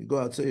 You go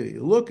outside,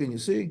 you look and you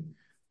see,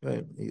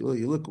 right? You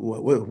look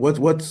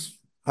what's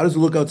how does it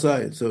look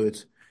outside? So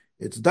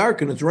it's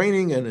dark and it's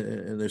raining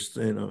and there's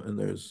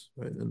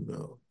right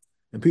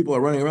and people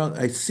are running around.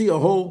 I see a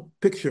whole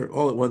picture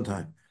all at one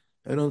time.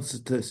 I don't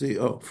see.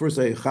 Oh, first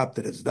I chop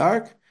that it's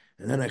dark,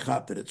 and then I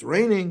chop that it's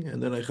raining,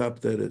 and then I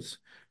chop that it's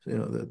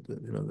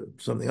that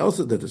something else,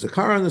 that there's a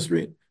car on the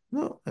street.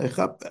 No, I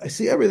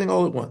see everything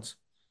all at once.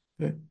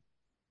 Okay?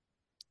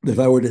 If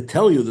I were to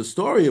tell you the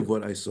story of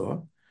what I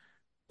saw,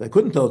 I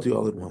couldn't tell it to you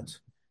all at once.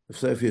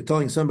 If you're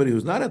telling somebody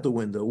who's not at the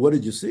window, what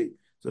did you see?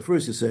 So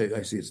first you say,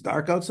 I see it's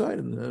dark outside,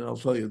 and then I'll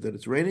tell you that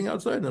it's raining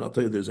outside, and then I'll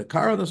tell you there's a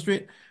car on the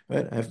street,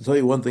 right? I have to tell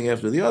you one thing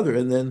after the other,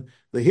 and then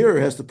the hearer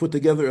has to put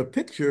together a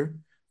picture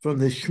from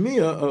the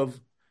shmiya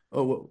of,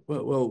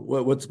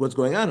 what's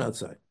going on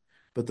outside.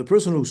 But the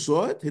person who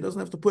saw it, he doesn't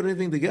have to put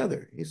anything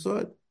together. He saw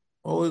it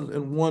all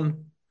in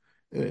one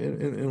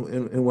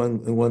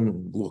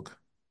look.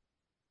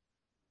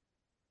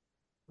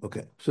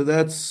 Okay, so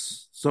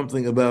that's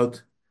something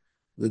about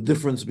the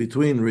difference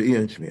between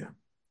Re'iyah and Shmiya.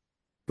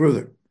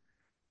 Further,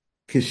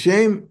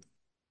 Kishem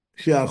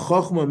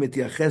she'achochma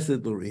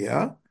mityacheset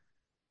l'Re'iyah,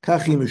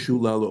 kachi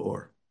meshula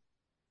l'or.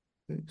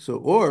 So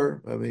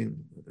or, I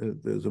mean,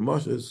 there's a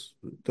mashas,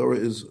 Torah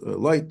is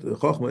light,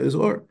 Chochma is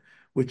or,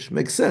 which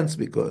makes sense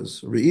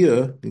because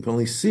Re'iyah, you can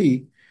only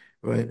see,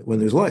 right, when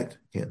there's light.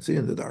 You can't see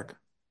in the dark.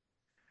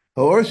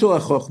 Ha'or shel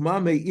ha'chochma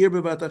me'ir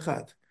bevat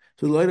achat.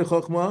 So the light of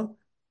Chochma,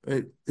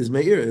 right, is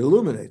me'ir, it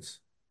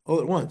illuminates all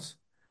at once.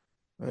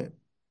 Right?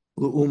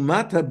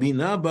 Umat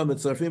habina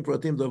b'mitzarfim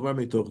pratim davar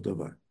mitoch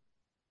davar.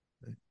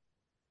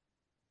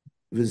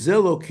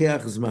 V'zel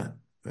lokeach zman.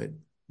 Right?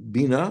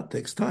 Bina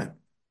takes time.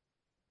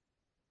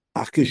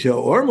 Ach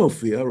kishaor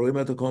mofia roim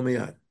et hakol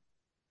miyad.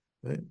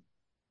 Right?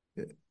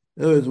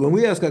 In other words, when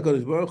we ask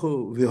HaKadosh Baruch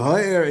Hu,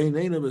 v'ha'er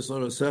eineinu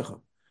b'sorosecha,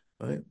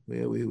 right?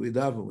 We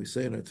daven, we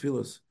say in our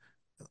tefillos,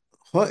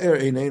 ha'er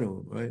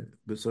eineinu, right?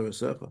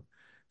 B'sorosecha.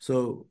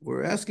 So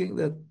we're asking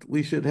that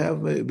we should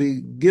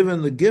be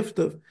given the gift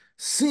of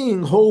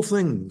seeing whole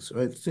things,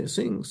 right?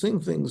 Seeing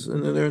things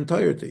in their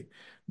entirety,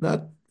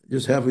 not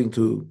just having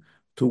to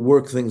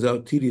work things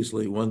out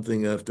tediously, one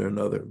thing after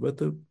another, but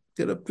to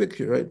get a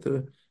picture, right?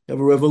 To have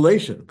a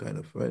revelation, kind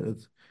of, right?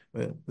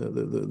 Right?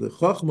 The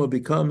Chachma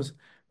becomes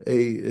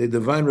a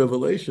divine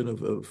revelation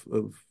of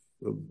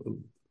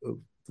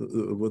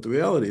what the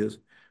reality is,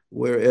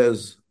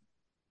 whereas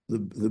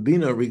the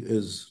Bina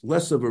is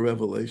less of a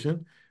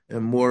revelation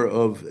and more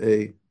of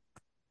the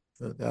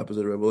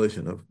opposite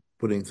revelation of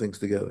putting things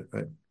together,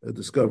 right? A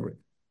discovery.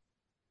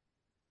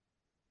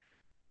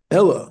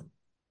 Ella.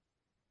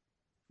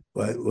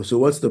 Right? So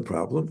what's the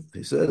problem?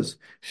 He says,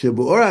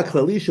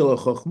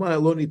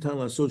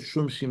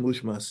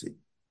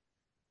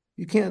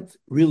 you can't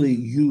really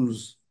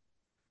use,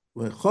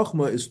 when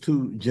Chokhmah is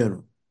too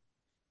general.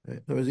 Right?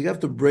 In other words, you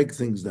have to break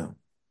things down.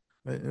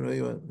 Right? I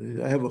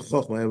have a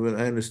Chokhmah, I have an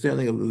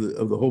understanding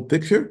of the whole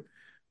picture,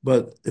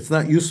 but it's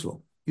not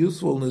useful.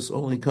 Usefulness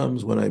only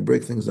comes when I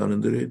break things down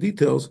into the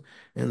details,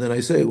 and then I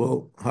say,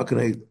 well, how can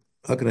I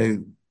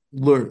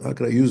learn? How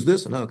can I use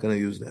this, and how can I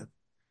use that?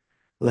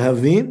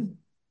 Lahavin.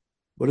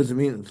 What does it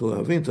mean to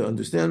lahavin? To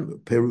understand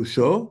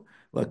perusho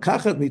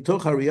לקחת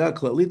מתוך הראייה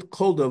הכללית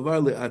כל דבר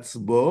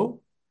לעצמו,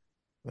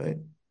 right?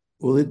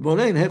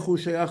 ולהתבונן איך הוא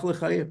שייך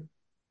לחיים.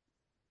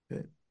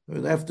 Okay?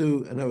 I have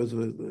to, and that was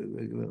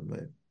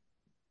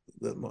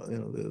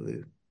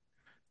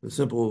the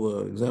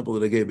simple example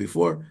that I gave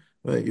before,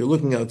 right? You're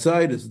looking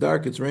outside, it's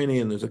dark, it's rainy,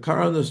 and there's a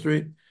car on the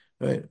street,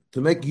 right?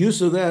 To make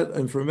use of that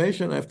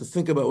information, I have to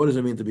think about what does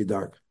it mean to be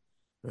dark,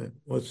 right?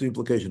 What's the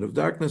implication of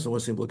darkness, and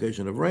what's the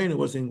implication of rain, and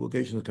what's the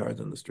implication of cars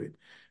on the street,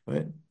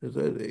 right?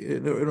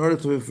 In order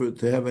to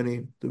have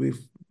any, to be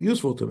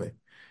useful to me,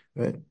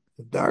 right?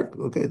 Dark,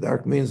 okay,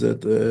 dark means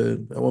that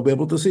I won't be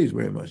able to see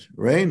very much.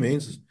 Rain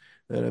means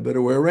that I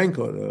better wear a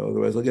raincoat,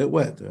 otherwise I'll get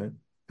wet, right?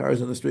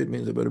 Cars on the street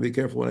means I better be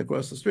careful when I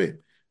cross the street.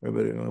 I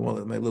won't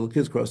let my little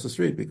kids cross the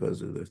street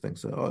because they think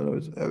so.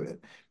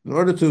 In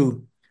order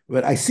to,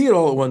 but I see it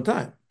all at one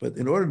time. But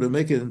in order to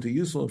make it into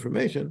useful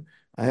information,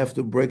 I have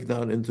to break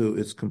down into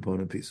its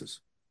component pieces.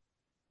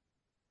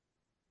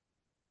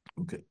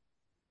 Okay.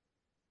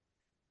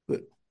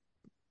 But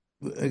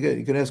again,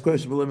 you can ask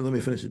questions, but let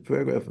me finish the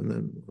paragraph, and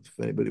then if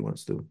anybody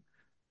wants to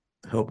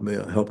help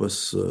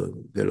us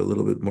get a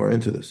little bit more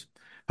into this.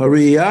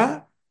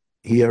 Hariyah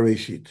hi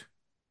hareshit.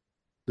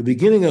 The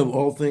beginning of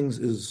all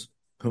things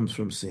comes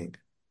from seeing.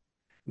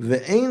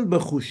 Ve'ein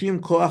b'chushim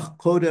koach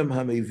kodem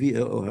hamevi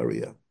el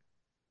hariyah.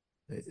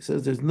 It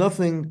says there's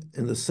nothing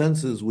in the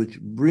senses which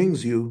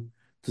brings you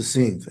to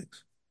seeing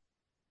things.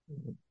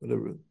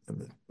 Whatever.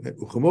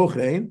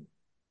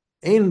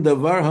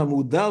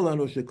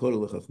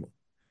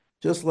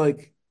 Just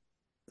like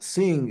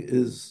seeing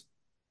is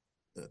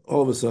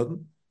all of a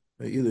sudden,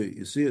 right? Either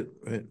you see it,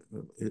 right?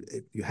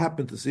 You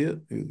happen to see it,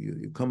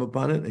 you come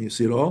upon it and you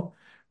see it all,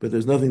 but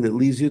there's nothing that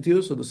leads you to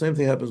you. So the same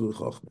thing happens with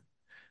Chachma.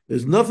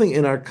 There's nothing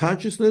in our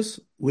consciousness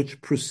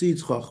which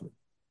precedes Chachma.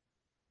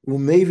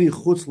 Umevi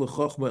chutz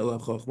lechachma el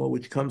chachma,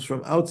 which comes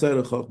from outside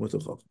of Chachma to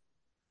Chachma.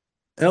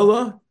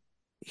 Ella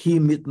he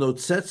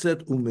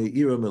mitnotzetzet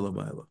umeira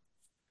melamayla.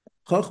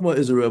 Chachma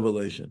is a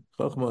revelation.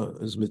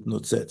 Chachma is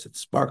mitnotzetz. It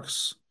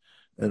sparks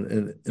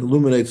and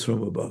illuminates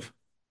from above.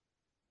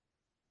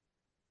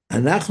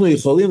 Anachnu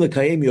yicholim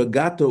lekayim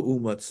yogato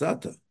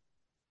umatzata.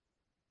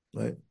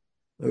 Right.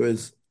 There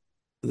is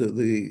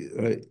the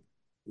right.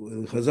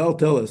 Chazal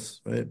tell us,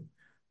 right?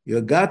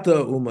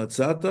 Yogata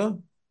umatzata,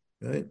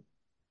 right?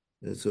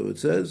 And so it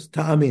says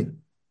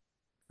ta'amin,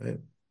 right?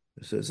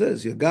 So it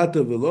says yagata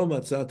v'lo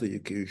matzata.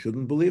 You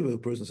shouldn't believe it. A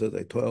person says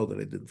I toiled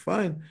and I didn't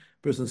find.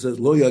 A person says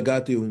lo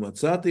yagati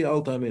umatzati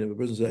al ta'amin. If a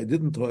person says I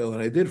didn't toil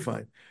and I did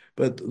find.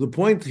 But the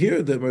point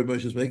here that Rabbi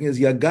Moshe is making is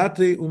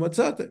yagati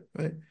umatzata,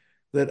 right?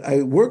 That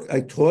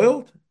I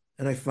toiled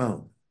and I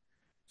found.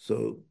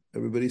 So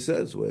everybody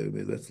says, well,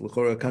 that's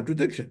l'chora a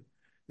contradiction.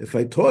 If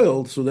I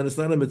toiled, so then it's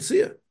not a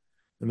mitzvah.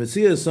 A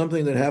mitzvah is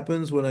something that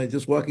happens when I'm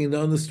just walking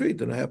down the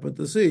street and I happen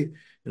to see,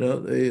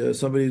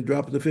 somebody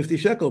dropped the 50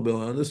 shekel bill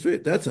on the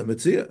street. That's a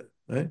mitzvah,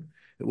 right?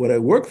 What I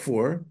work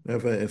for,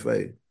 if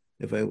I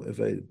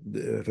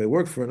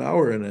work for an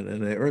hour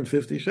and I earn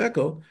 50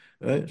 shekel,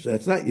 right? So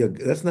that's not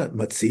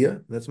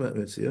matzia. That's not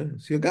mitzvah.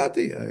 It's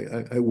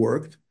yagati. I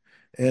worked,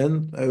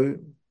 and I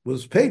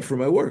was paid for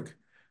my work.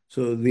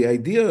 So the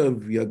idea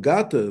of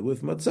yagata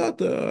with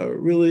matzata are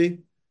really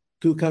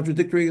two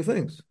contradictory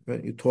things,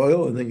 right? You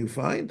toil and then you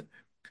find.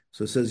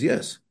 So it says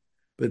yes,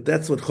 but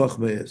that's what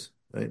Chochmah is,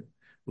 right?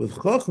 With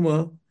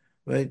Chochmah,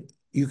 right,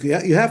 you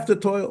have to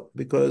toil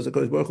because the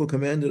Kodesh Baruch Hu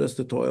commanded us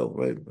to toil,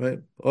 right?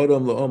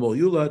 Adam la'omal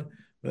yulad,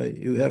 right?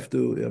 You have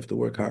to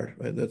work hard,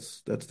 right?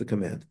 That's the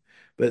command.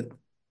 But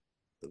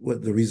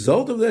what the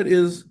result of that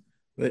is,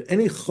 right?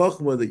 Any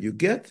Chochmah that you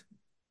get,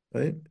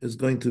 right, is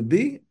going to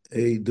be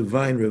a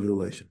divine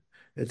revelation.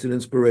 It's an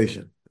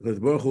inspiration.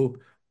 Kodesh Baruch Hu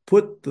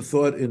put the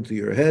thought into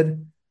your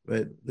head,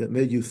 right, that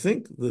made you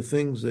think the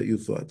things that you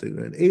thought, that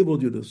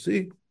enabled you to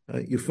see,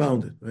 you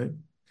found it, right?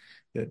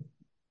 Yeah.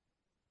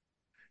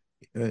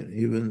 Right?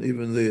 Even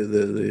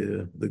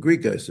the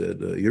Greek guy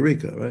said,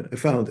 Eureka, right? I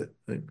found it,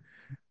 right?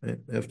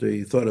 After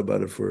he thought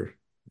about it for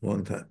a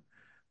long time,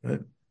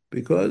 right?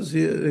 Because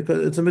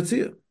it's a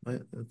mitzvah,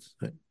 right? That's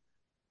right.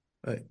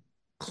 Right.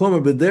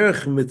 Klomer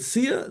b'derech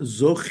mitzvah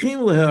zochim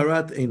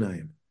leharat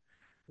einayim,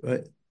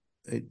 right?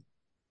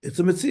 It's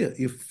a mitzvah.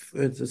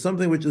 It's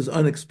something which is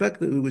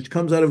unexpected, which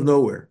comes out of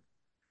nowhere.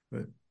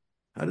 Right?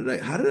 How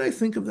did I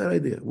think of that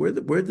idea? Where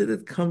did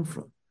it come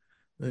from?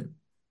 Right?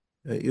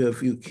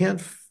 You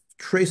can't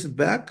trace it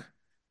back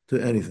to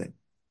anything.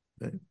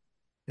 Right?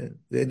 Yeah.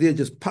 The idea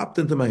just popped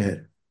into my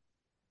head.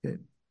 Okay?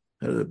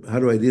 How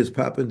do ideas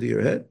pop into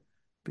your head?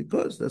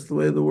 Because that's the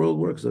way the world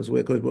works. That's the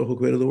way Kodesh Baruch Hu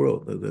created the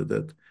world.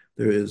 That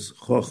there is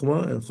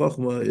chokhmah, and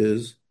chokhmah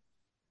is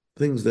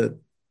things that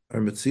are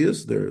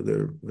mitzias.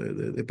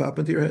 They pop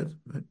into your head.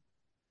 Right?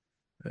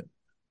 Right.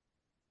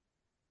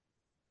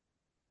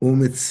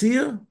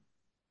 Umitzia,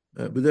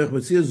 b'derech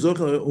mitzia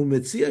zochar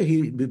umitzia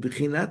he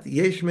b'bechinat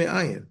yesh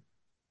me'ayin.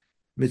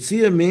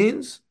 Mitzia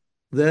means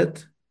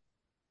that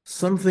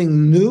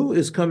something new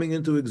is coming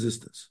into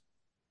existence.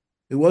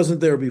 It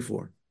wasn't there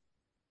before.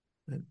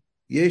 Right?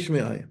 Yesh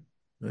me'ayin.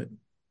 Right?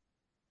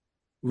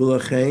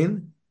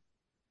 V'lachein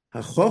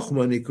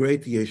HaChochma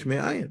nikret yesh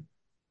me'ayin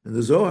in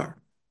the Zohar,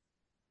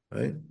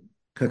 right?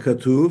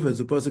 Kakatuv, as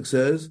the pasuk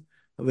says,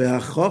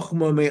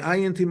 ve'hachochma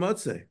me'ayin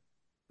timatzeh.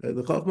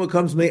 The chochma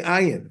comes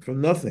me'ayin,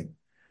 from nothing.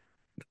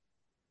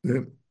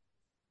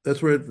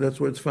 That's where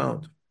it's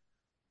found.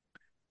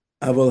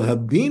 Aval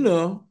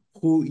habina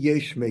hu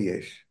yesh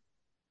me'yesh.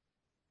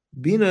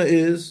 Bina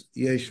is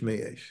yesh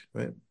me'yesh,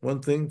 right?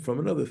 One thing from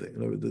another thing.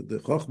 The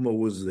chochma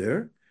was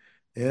there,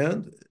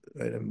 and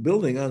right, I'm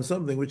building on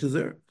something which is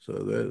there. So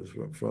that's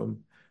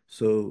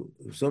so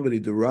if somebody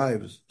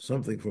derives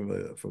something from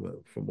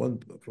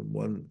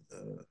one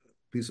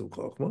piece of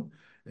chokhmah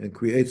and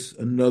creates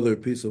another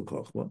piece of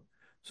chokhmah,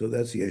 so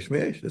that's yesh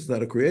me'esh. That's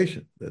not a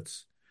creation.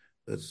 That's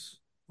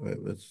right,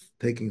 that's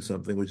taking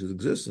something which is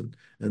existent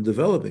and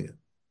developing it.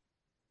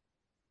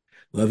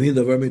 Lavin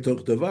davar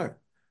mitoch davar.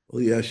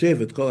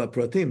 Yashev et kol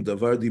hapratim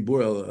davar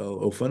dibur al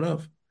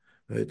ofanav.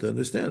 Right, to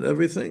understand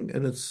everything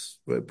and it's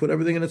right, put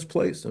everything in its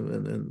place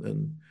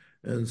and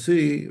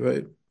see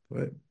right.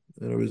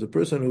 In other words, a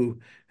person who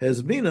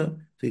has bina,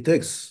 he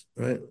takes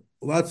right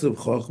lots of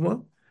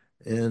chokhmah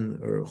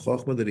and or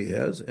chokhmah that he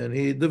has, and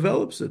he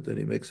develops it, and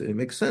he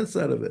makes sense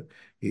out of it.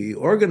 He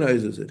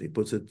organizes it. He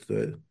puts it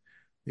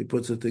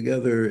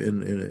together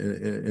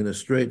in a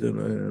straight and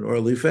an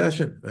orderly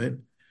fashion, right?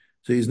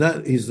 So he's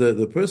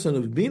the person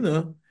of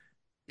bina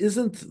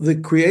isn't the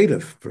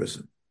creative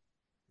person,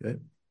 right?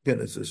 Again,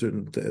 there's a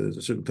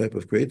certain type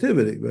of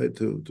creativity, right,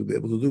 to be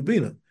able to do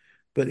bina,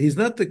 but he's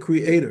not the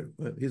creator.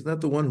 Right? He's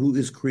not the one who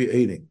is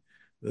creating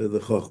the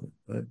chokhmah.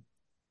 Right?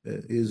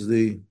 He's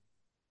the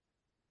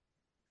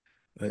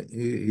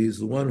he's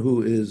the one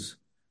who is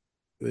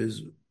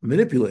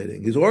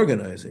manipulating. He's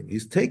organizing.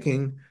 He's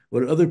taking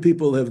what other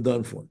people have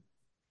done for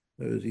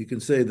him. You can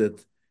say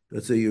that.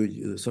 Let's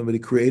say somebody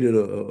created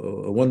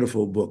a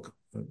wonderful book,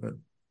 right?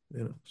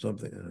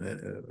 Something,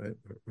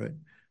 right?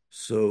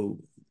 So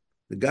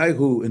the guy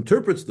who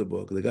interprets the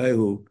book, the guy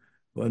who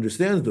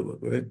understands the book,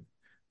 right?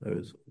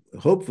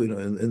 Hopefully,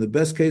 in the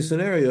best case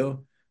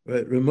scenario,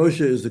 right?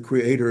 Ramosha is the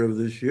creator of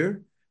this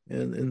year,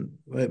 and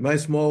right, my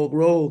small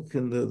role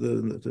in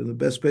the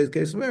best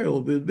case scenario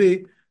would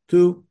be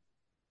to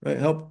right,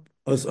 help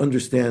us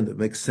understand it,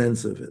 make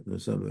sense of it in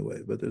some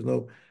way. But there's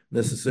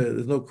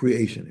no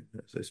creation,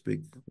 as I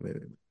speak, maybe,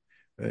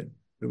 right?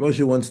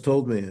 Ramosha once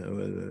told me,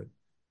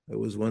 I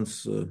was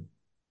once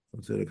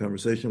had a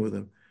conversation with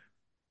him.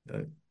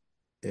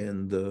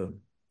 And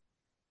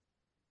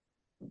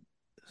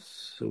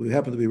so we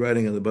happened to be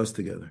riding on the bus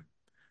together,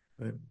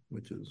 right?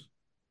 Which is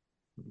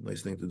a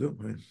nice thing to do,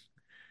 right?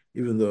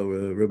 Even though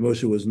Rav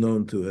Moshe was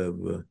known to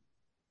have,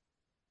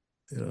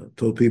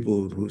 told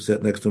people who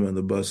sat next to him on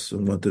the bus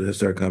and wanted to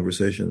start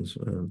conversations.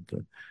 And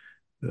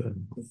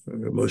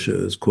Rav Moshe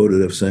is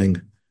quoted as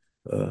saying,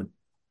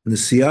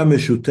 "Nesiya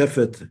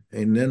meshutefet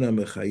einena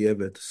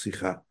mechayevet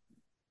sicha."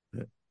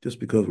 Just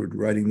because we're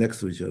riding next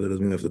to each other doesn't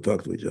mean we have to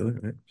talk to each other,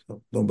 right?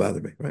 So don't bother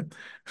me, right?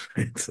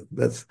 So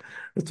that's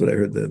what I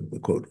heard the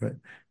quote, right?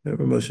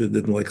 Remember, Moshe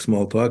didn't like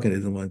small talk, and he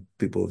didn't want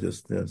people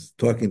just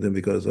talking to him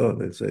because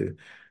they say.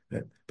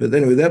 Right? But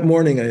anyway, that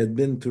morning I had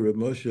been to Rav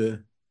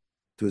Moshe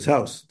to his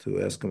house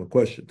to ask him a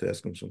question, to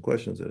ask him some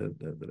questions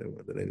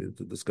that I needed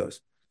to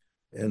discuss.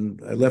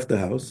 And I left the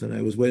house and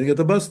I was waiting at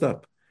the bus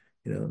stop.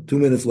 2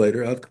 minutes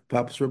later, out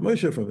pops Rav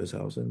Moshe from his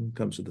house and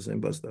comes to the same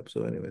bus stop.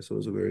 So anyway, so it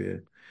was a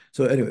very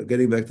so anyway,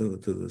 getting back to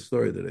the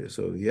story today.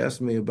 So he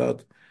asked me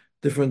about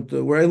different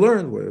where I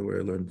learned, where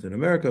I learned in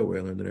America, where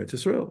I learned in Eretz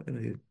Israel,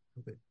 and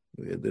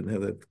we didn't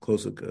have that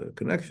close a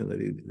connection that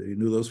he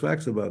knew those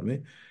facts about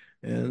me,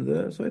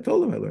 and so I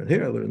told him I learned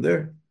here, I learned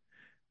there,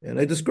 and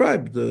I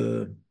described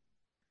you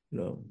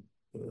know.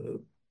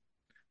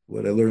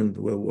 What I learned,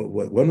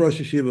 what one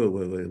Rosh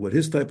Hashiva, what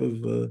his type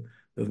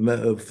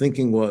of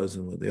thinking was,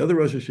 and what the other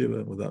Rosh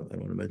Hashiva, without I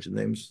don't want to mention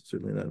names,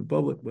 certainly not in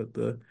public,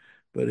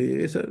 but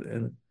he said,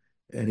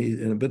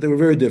 but they were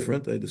very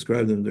different. I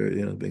described them,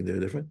 being very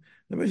different.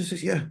 And Rosh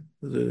says, yeah,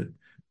 there's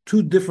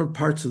two different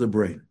parts of the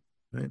brain,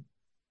 right?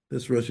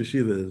 This Rosh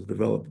Hashiva has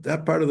developed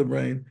that part of the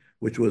brain,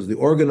 which was the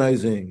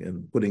organizing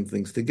and putting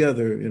things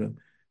together,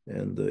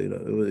 and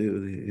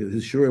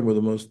his shurim were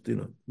the most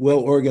well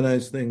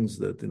organized things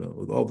that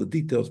with all the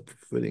details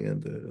fitting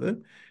into it.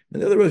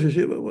 And the other Rosh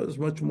Hashiva was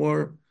much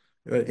more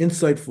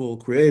insightful,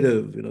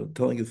 creative,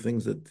 telling you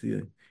things that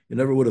you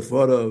never would have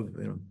thought of,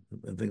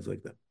 and things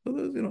like that. So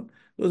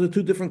those are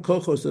two different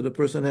kochos that a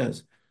person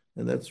has,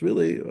 and that's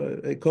really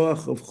a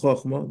koch of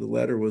chokhmah. The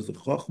latter was the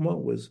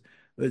chokhmah was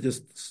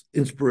just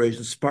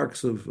inspiration,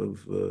 sparks of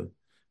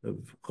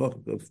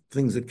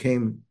things that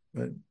came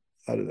right,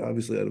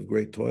 obviously out of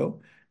great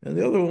toil. And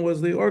the other one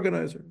was the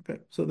organizer. Okay,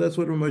 so that's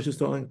what Ramesh is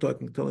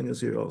telling us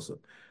here also,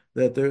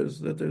 that there's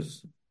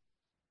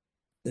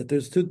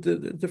two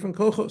different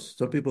kochos.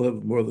 Some people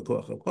have more of the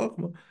koch of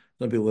chachma,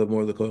 some people have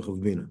more of the koch of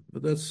bina.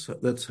 But that's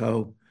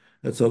how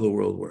the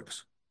world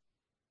works.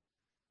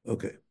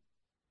 Okay,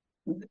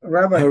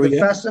 Rabbi, the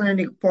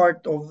fascinating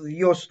part of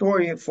your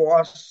story for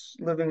us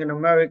living in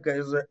America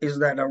is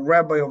that a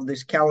rabbi of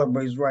this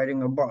caliber is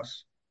riding a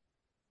bus.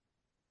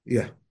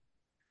 Yeah.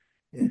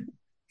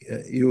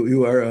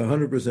 You are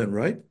 100%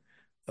 right.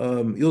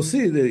 You'll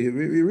see that you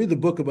read the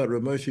book about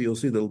Rav Moshe, you'll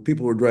see that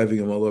people were driving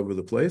him all over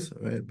the place,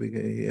 right?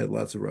 Because he had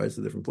lots of rides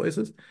to different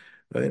places,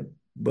 right?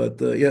 But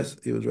yes,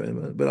 he was right.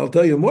 But I'll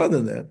tell you more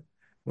than that.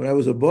 When I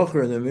was a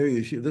bocher in the Mir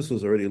Yeshiva, this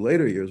was already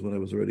later years when I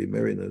was already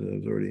married and I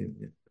was already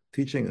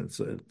teaching,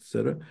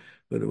 etc.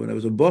 But when I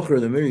was a bocher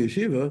in the Mir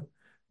Yeshiva,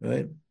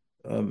 right?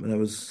 And I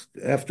was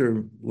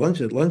after lunch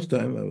at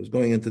lunchtime, I was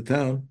going into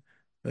town,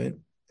 right?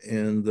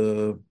 And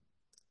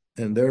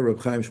and there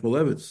Reb Chaim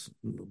Shmulevitz,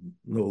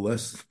 no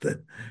less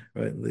than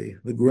right,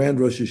 the grand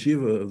Rosh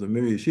Yeshiva of the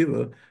Mir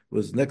Yeshiva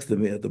was next to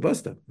me at the bus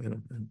stop,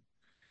 and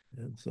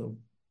so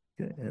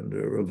okay, and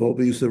Rav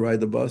Volpe used to ride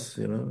the bus,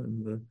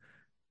 and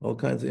all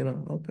kinds of,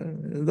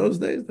 in those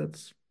days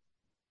that's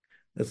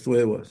the way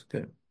it was.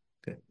 Okay,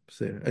 okay.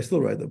 So I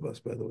still ride the bus,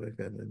 by the way.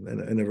 Okay? And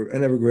I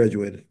never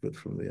graduated, but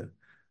from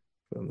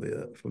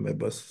my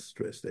bus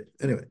straight stage.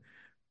 Anyway,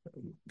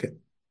 okay.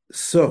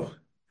 So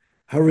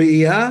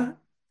Hariyah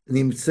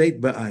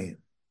nimtzeit ba'ayin.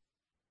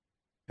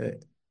 Okay.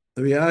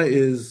 The Riyah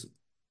is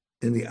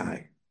in the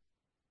eye.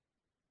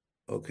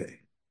 Okay.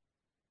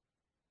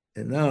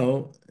 And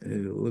now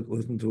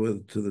listen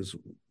to this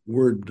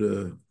word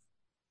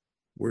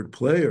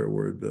play or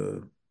word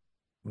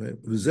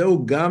right?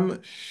 V'zeu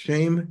gam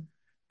shem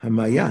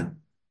hamayan.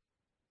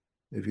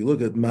 If you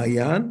look at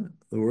mayan,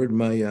 the word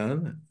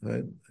mayan,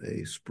 right?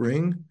 A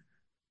spring,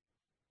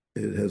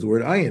 it has the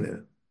word ayin in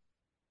it.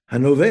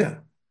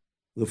 Hanovea,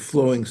 the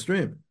flowing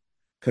stream.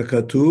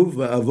 Kakatuv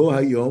va'avo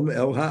hayom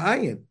el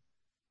ha'ayin.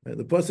 Right?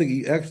 The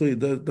pasuk actually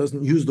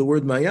doesn't use the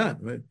word mayan.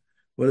 Right?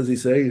 What does he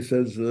say? He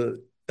says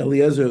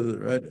Eliezer,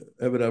 right?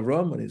 Eved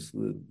Avram, when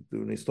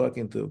he's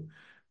talking to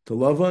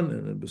Lavan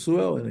and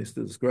Besuel, and he's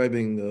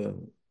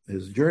describing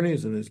his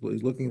journeys, and he's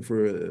looking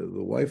for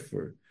the wife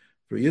for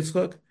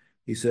Yitzchak.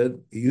 He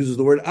uses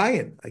the word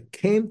ayin. I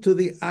came to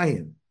the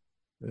ayin.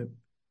 Right?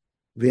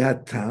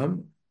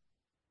 V'hatam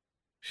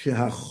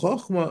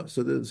shehachochma.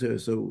 So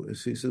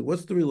he said,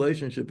 what's the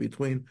relationship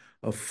between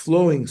a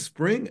flowing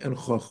spring and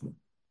chochma,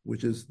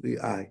 which is the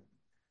eye,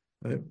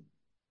 right?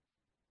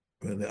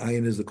 And the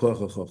ayin is the koch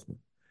chochma.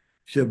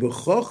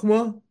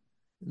 Shebechochma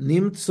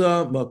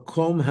nimtza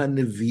makom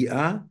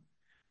hanevi'ah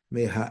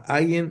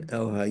meha'ayin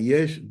el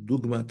hayesh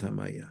dugmat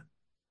hamaya.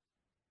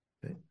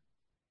 Okay.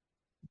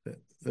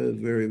 A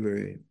very,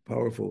 very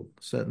powerful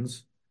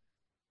sentence.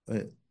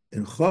 Right?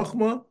 In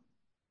chochma,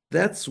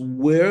 that's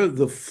where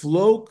the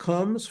flow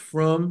comes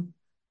from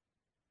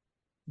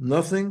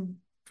nothing,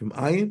 from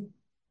ayin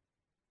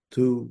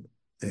to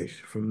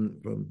esh,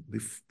 from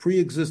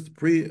pre-existence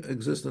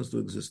to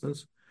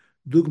existence,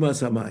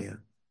 dugmas hamaya.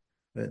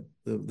 Right?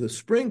 The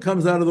spring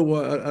comes out of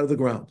the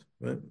ground.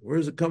 Right? Where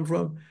does it come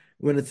from?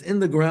 When it's in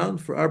the ground,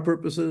 for our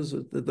purposes,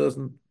 it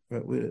doesn't.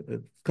 Right?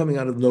 It's coming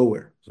out of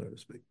nowhere, so to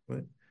speak.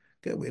 Right?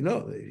 Okay, we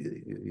know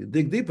you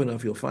dig deep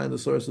enough, you'll find the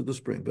source of the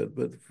spring. But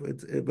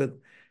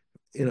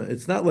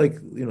it's not like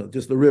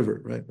just the river,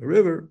 right? The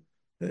river,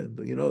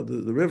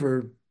 the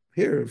river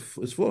here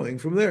is flowing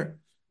from there,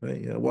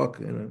 right? Walk,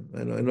 I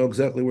know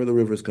exactly where the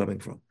river is coming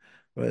from,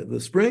 right?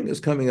 The spring is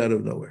coming out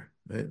of nowhere,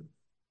 right?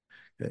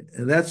 Okay.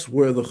 And that's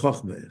where the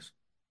chokhmah is.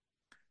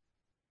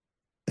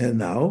 And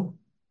now,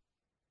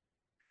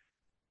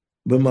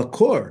 the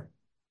makor,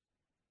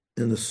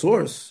 in the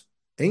source,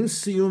 ain't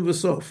siyum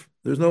v'sof.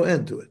 There's no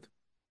end to it.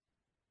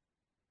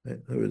 Right?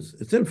 In other words,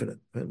 it's infinite.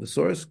 Right? The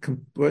source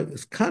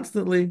is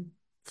constantly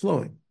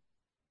flowing.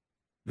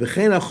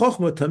 V'chein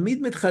ha-chokhmah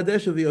tamid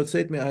mitchadesha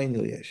v'yotzeit me'ayin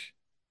il yesh.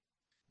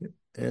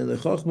 And the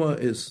Chachma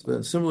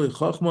similarly,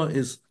 Chachma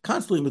is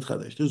constantly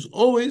mitchadesh. There's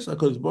always,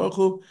 HaKadosh Baruch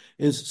Hu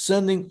is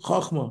sending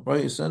Chachma,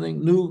 right? He's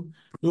sending new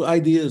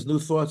ideas, new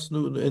thoughts,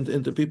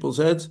 into people's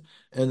heads,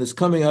 and it's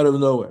coming out of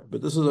nowhere.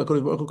 But this is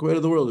HaKadosh Baruch Hu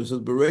created the world. He says,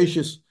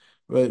 Bereshis,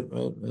 right?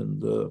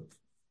 And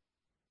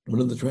one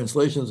of the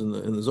translations in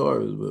the Zohar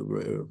is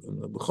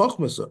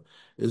Chachma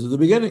is at the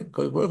beginning.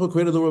 HaKadosh Baruch Hu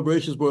created the world,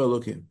 Bereshis Bor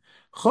Elokim.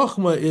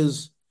 Chachma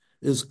is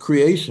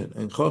creation,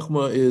 and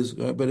Chachma is,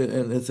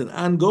 and it's an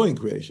ongoing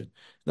creation,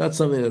 not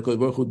something that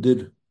Baruch Hu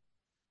did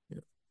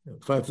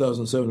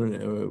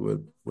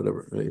 5,700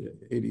 whatever, right,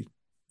 80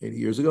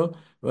 years ago,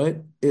 right?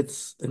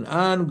 It's an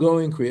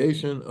ongoing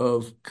creation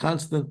of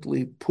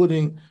constantly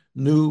putting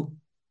new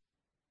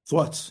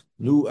thoughts,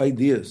 new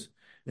ideas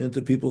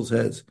into people's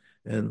heads,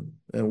 and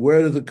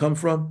where does it come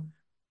from?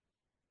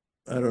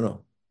 I don't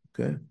know.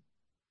 Okay,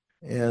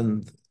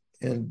 and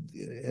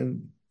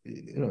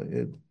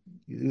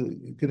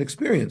you can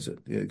experience it.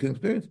 You can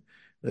experience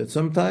that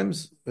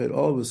sometimes,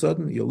 all of a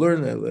sudden, you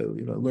learn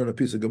a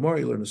piece of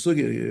Gemara, you learn a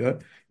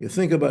sugya, you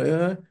think about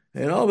it,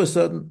 and all of a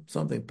sudden,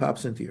 something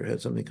pops into your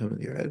head, something comes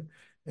into your head,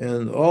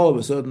 and all of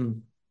a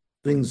sudden,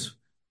 things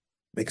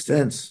make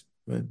sense,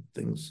 right?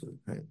 Things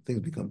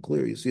become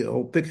clear. You see a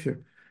whole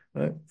picture,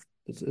 right?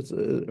 It's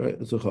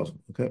a chacham,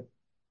 okay.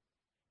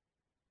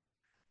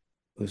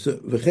 So,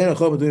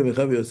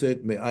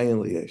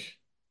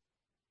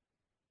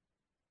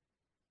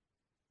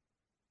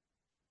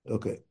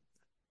 okay.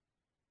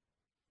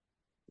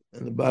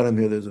 In the bottom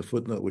here, there's a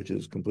footnote which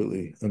is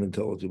completely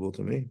unintelligible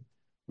to me.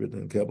 written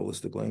in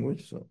Kabbalistic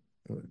language, so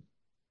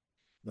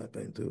not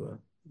going to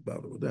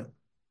bother with that.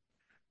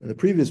 And the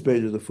previous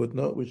page is a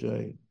footnote, which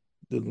I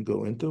didn't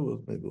go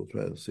into. Maybe we'll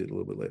try to see it a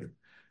little bit later.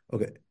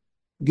 Okay,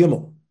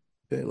 Gimel.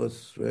 Okay,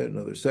 let's read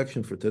another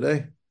section for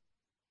today.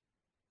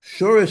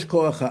 Shoresh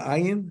koach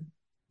ha'ayin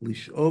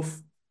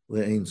lishof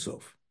le'ein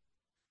sof.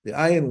 The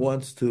ayin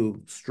wants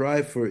to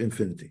strive for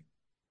infinity.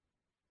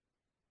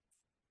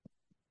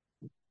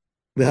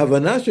 By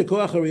understanding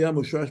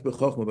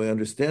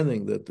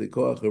that the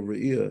koach of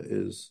Re'iyah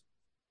is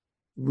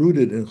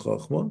rooted in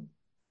Chochmah,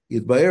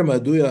 yitbaer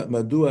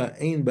madua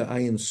ein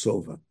ba'ayin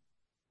sova.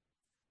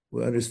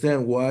 We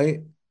understand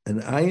why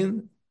an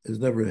ayin is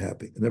never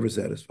happy, never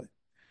satisfied.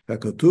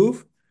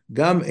 Hakatuv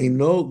gam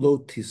eino lo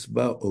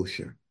tisba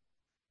osher.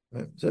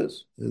 Right? It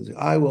says the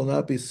eye will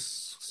not be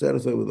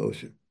satisfied with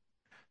osher.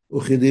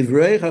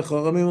 Uchidivrei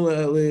chachamim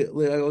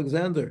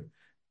leAlexander.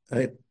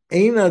 Right?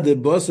 Eina de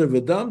basar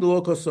v'dam de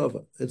lo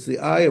kosova. It's the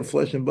eye of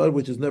flesh and blood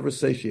which is never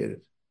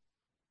satiated.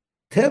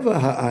 Teva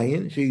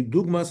ha'ayin shehi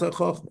dugmas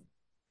ha'chochmah.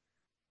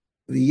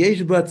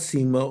 V'yesh bat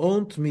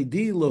simaon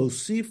tmidi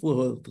lohosif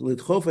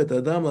lidchof et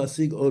adam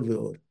lasig od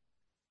ve'od.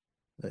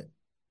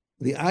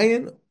 The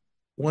ayin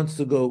wants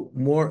to go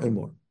more and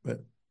more.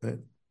 Right?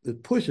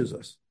 It pushes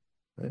us.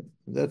 Right?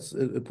 That's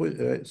it.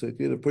 Right? So it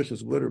either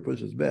pushes good or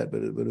pushes bad,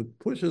 but it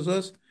pushes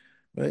us.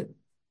 Right?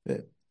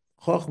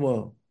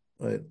 Chochmah,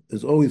 right,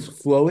 is always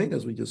flowing,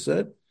 as we just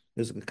said.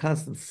 There's a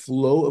constant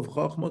flow of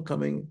chochmah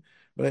coming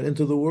right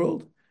into the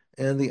world,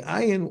 and the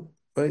ayin,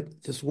 right,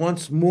 just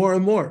wants more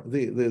and more.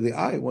 The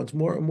eye wants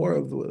more and more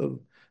of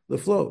the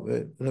flow.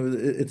 Right?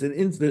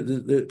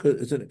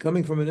 It's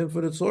coming from an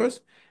infinite source,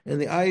 and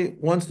the eye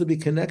wants to be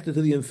connected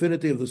to the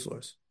infinity of the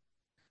source.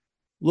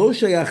 Lo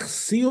shayach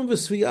siyum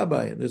v'sviya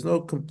bayin. There's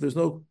no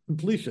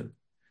completion,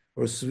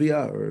 or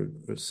sviya, or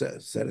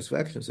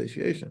satisfaction,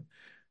 satiation,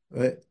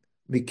 right?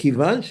 Because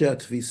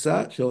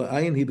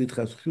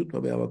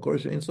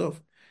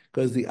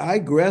the eye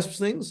grasps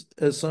things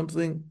as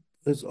something.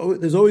 There's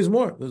always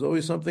more. There's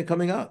always something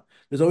coming out.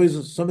 There's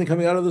always something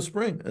coming out of the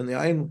spring, and the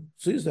eye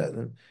sees that,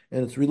 and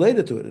it's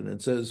related to it, and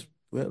it says,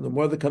 well, the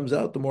more that comes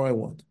out, the more I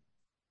want.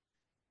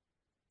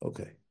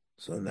 Okay,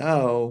 so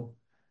now,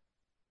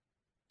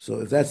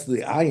 if that's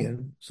the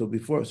ayin, so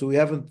we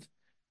haven't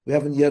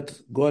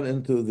yet gone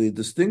into the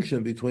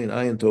distinction between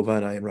ayin tova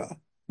and ayin ra.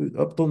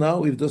 Up till now,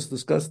 we've just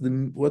discussed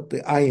what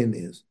the ayin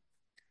is.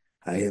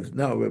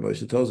 Now Rabbi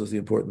Hirshfeld tells us the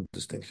important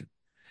distinction.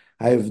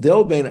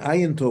 Ha'evdel bein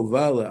ayin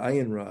tova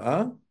le'ayin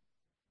ra'a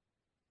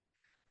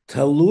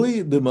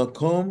talui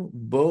b'makom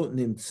bo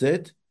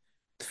nimtzet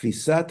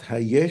tfisat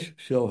hayesh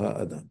shel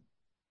ha'adam.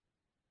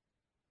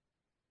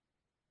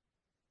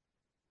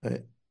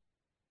 Right?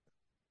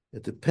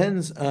 It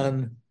depends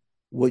on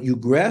what you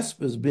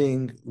grasp as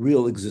being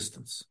real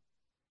existence.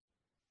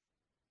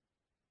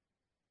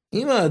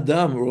 If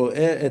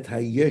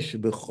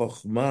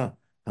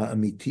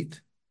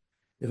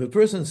a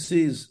person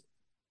sees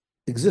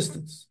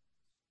existence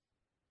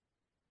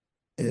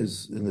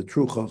as in the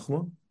true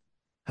chokhmah,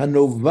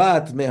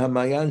 hanovat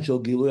mehamayan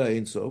shel gilui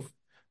ein sof,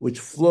 which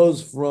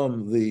flows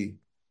from the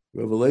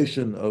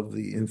revelation of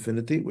the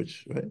infinity,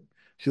 which right,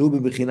 shehu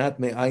b'bechinat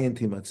me'ayin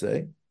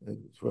timatzeh,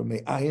 from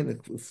me'ayin,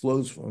 it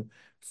flows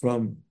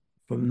from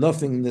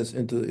nothingness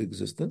into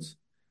existence.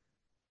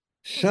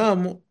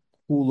 Sham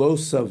lo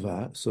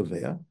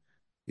savea.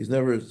 He's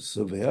never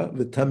savea.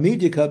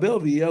 V'tamid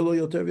yikabel v'yeh lo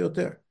yoter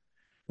v'yoter.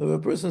 If a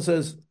person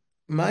says,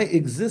 my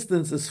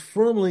existence is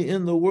firmly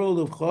in the world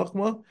of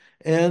Chokhmah,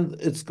 and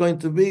it's going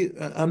to be,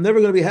 I'm never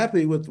going to be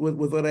happy with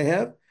what I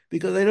have,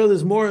 because I know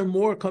there's more and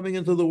more coming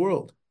into the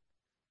world.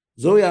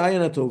 Zoya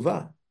ayin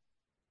atova.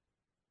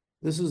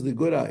 This is the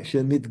good eye.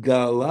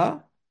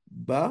 Shemitgala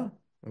ba,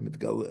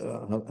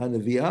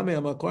 hanaviyah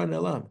me'amakor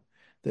ne'elam.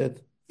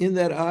 That in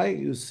that eye,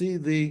 you see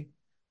the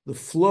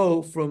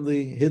flow from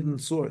the hidden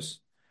source.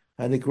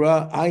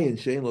 Hanikra ayin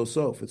shein lo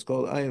sof. It's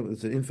called ayin.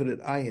 It's an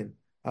infinite ayin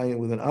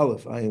with an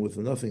aleph, ayin with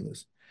a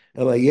nothingness.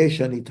 Ela yesh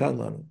hanitan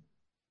lanu,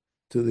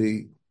 to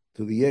the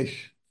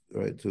yesh,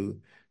 right,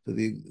 to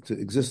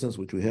existence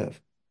which we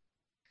have.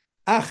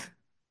 Ach,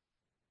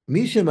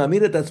 mishem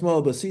amidat atzmo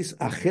al basis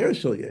acher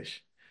shel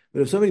yesh.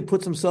 But if somebody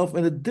puts himself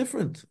in a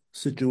different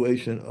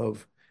situation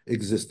of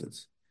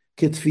existence,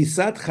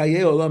 kitfisat chaye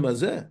olam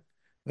hazeh,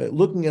 right,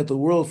 looking at the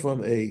world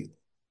from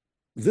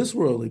this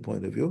worldly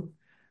point of view,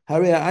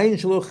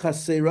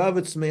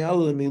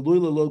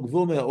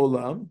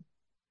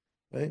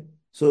 right?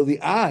 So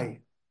the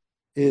eye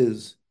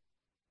is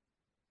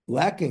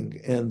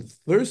lacking and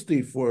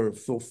thirsty for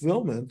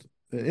fulfillment,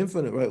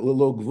 infinite, right?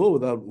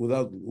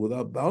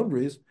 Without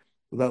boundaries,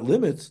 without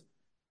limits.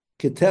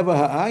 Keteva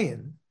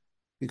ha'ayin,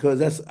 because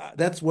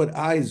that's what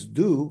eyes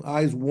do.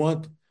 Eyes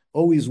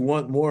always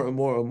want more and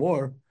more and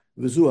more.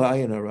 V'zu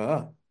ha'ayin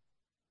hara'ah,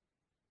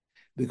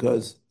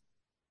 because.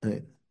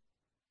 Right,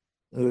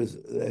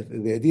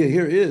 the idea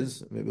here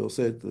is, maybe I'll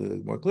say it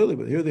more clearly,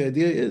 but here the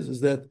idea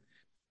is that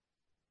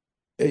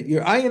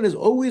your ayin is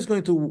always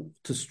going to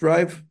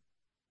strive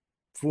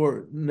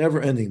for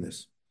never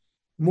endingness,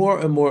 more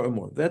and more and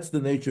more. That's the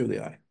nature of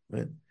the eye,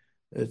 right?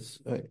 It's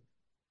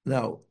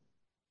now,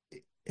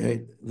 but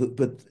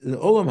the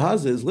Olam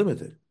Haza is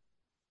limited.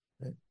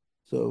 Right?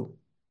 So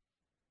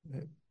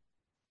I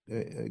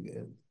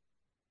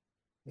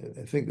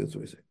think that's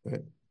what we say.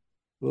 Right?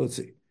 Well, let's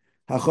see.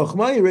 That's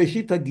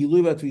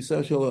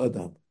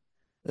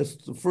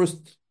the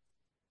first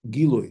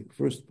gilui,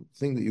 first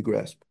thing that you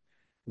grasp.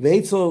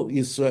 Ve'etzel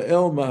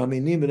Yisrael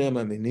ma'aminim b'nei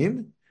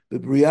ma'aminim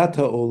b'briyat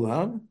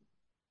ha'olam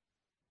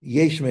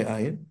yesh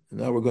me'ayin.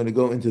 Now we're going to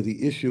go into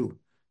the issue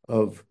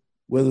of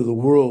whether the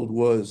world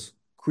was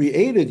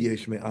created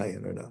yesh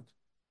me'ayin or not.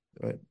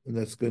 Right, and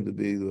that's going to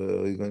be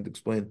you're going to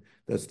explain.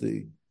 That's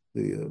the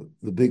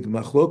big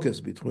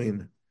machlokas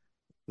between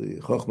the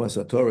Chochmas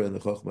HaTorah and the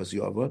Chochmas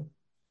Yavon.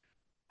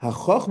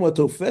 HaChochma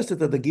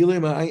tofestet at the gilui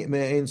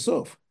me'ayin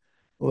sof.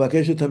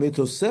 Uvakeshet tamid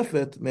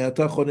tosefet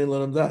me'ata chonin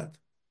l'namdat.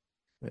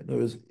 In other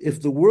words,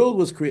 if the world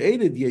was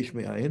created yesh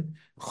me'ayin,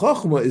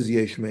 Chochma is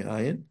yesh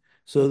me'ayin,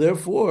 so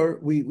therefore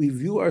we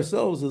view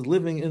ourselves as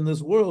living in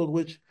this world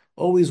which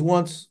always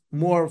wants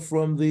more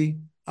from the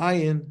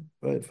ayin,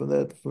 right? From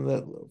the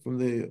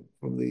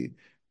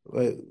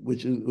right,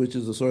 which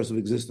is the source of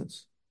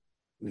existence.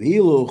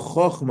 V'ilu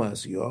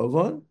Chochmas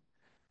Yavon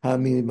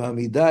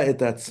hamimamida et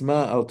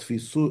atzma al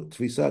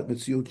tfisat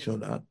mitziut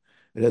shona.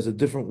 It has a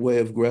different way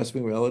of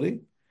grasping reality.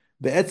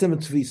 Be'etzem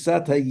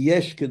tfisat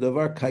hayesh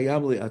kedavar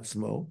kayam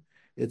li'atzmo.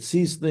 It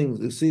sees things,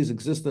 it sees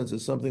existence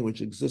as something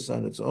which exists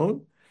on its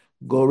own.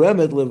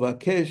 Goremet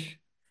levakesh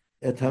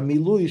et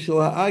hamilui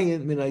shel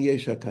ha'ayin min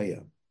hayesh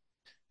hakayam.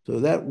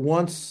 So that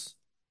wants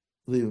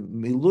the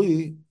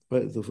milui,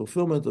 right, the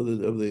fulfillment of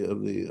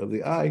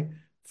the eye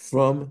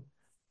from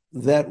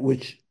that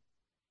which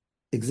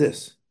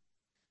exists.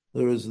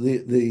 There is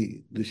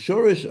the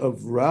shorish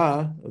of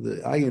ra, of the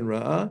ayin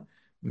ra,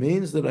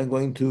 means that I'm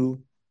going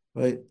to,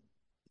 right,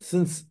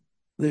 since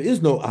there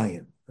is no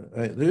ayin,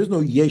 right, there is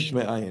no yesh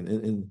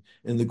me'ayin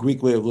in the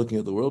Greek way of looking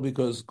at the world,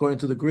 because according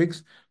to the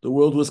Greeks, the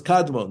world was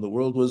kadmon, the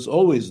world was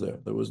always there.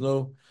 There was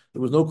no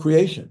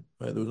creation,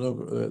 right?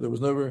 There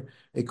was never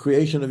a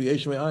creation of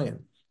yesh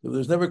me'ayin.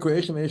 There's never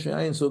creation of yesh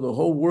me'ayin, so the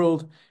whole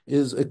world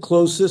is a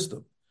closed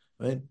system,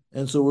 right?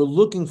 And so we're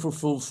looking for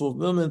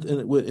fulfillment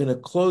in a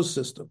closed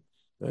system,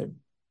 right?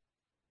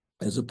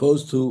 As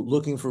opposed to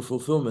looking for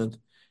fulfillment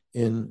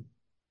in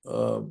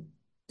from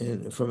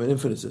an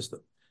infinite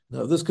system.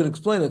 Now, this could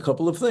explain a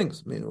couple of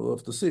things. I mean, we'll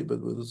have to see,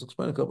 but let's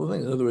explain a couple of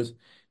things. In other words,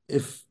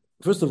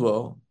 first of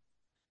all,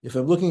 if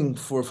I'm looking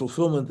for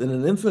fulfillment in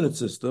an infinite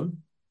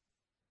system,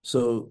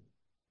 so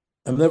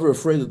I'm never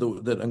afraid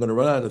that I'm going to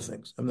run out of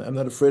things. I'm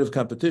not afraid of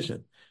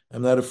competition.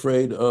 I'm not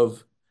afraid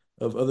of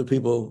other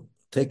people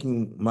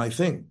taking my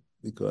thing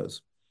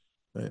because,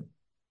 right?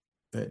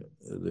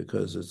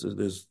 Because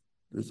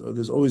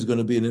there's always going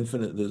to be an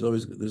infinite.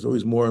 There's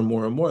always more and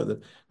more and more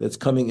that's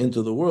coming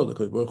into the world.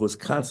 Because Baruch was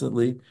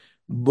constantly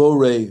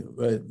borei,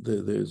 right?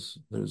 There's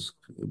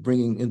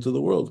bringing into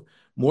the world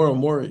more and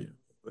more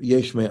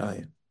yesh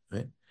me'ayin,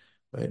 right?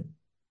 Right.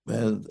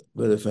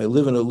 But if I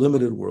live in a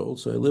limited world,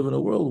 so I live in a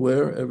world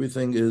where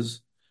everything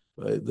is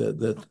right,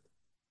 my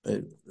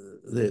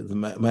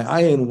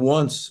ayin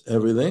wants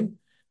everything,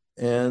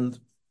 and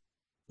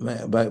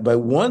by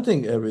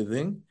wanting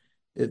everything,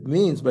 it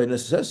means by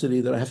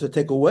necessity that I have to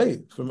take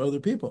away from other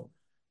people,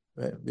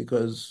 right?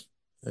 Because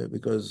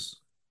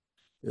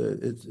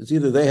it's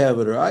either they have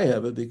it or I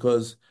have it,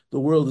 because the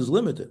world is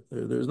limited.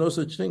 There's no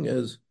such thing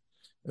as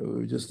we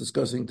were just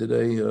discussing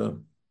today.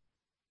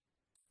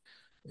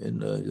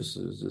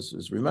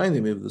 Just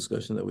reminding me of the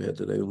discussion that we had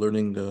today,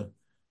 learning Rav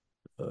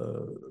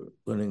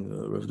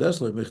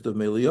Dessler, Michtav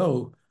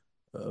Melio,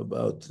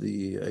 about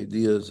the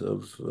ideas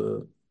of.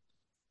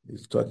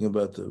 He's talking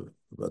about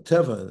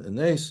Teva and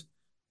Nes,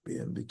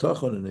 and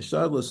Bitachon and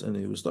Nishtadlis, and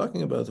he was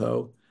talking about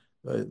how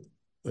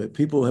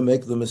people who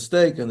make the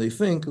mistake and they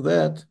think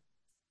that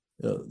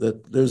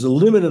that there's a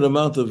limited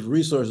amount of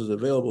resources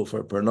available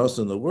for parnas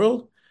in the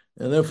world,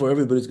 and therefore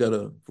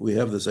we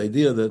have this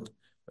idea that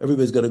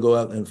everybody's got to go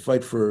out and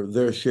fight for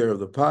their share of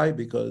the pie,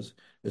 because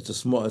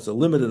it's a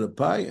limited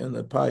pie, and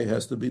the pie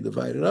has to be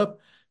divided up,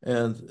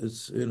 and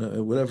it's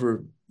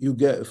whatever you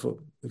get.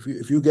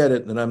 If you get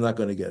it, then I'm not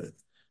going to get it.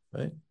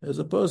 Right? As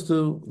opposed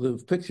to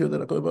the picture that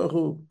HaKadosh Baruch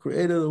Hu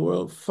created the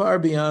world far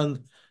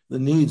beyond the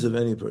needs of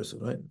any person,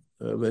 right?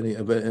 Right?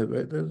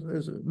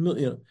 There's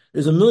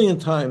a million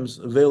times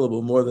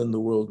available more than the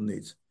world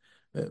needs.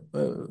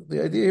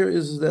 The idea here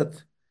is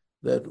that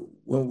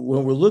when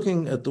we're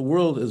looking at the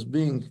world as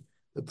being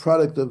the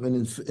product of an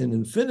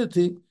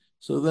infinity,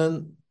 so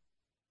then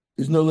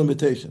there's no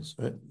limitations,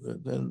 right?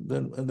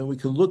 Then we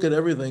can look at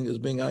everything as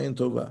being ayin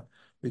tova.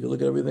 We can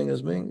look at everything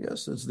as being,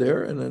 yes, it's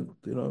there, and then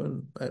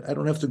and I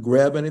don't have to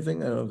grab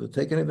anything, I don't have to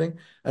take anything,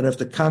 I don't have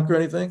to conquer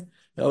anything.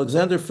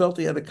 Alexander felt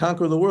he had to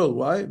conquer the world.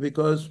 Why?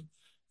 Because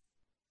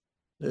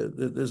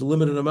there's a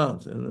limited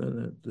amount,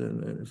 and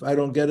if I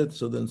don't get it,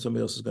 so then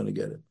somebody else is going to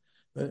get it.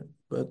 Right?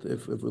 But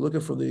if we're looking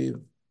for the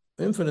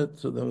infinite,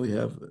 so then we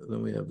have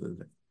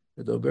the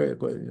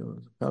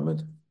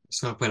comment.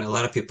 So, a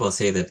lot of people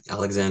say that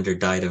Alexander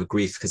died of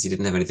grief because he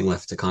didn't have anything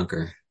left to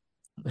conquer.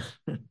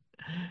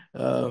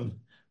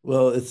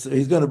 Well,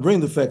 he's going to bring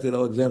the fact that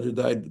Alexander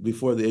died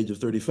before the age of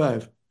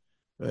 35,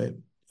 right?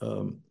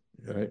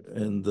 Right,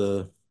 and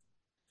so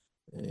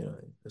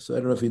I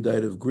don't know if he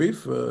died of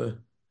grief or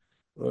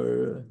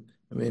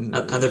I mean,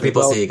 Other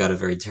people say Chazal. he got a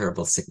very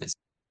terrible sickness.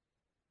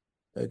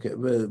 Okay,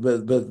 but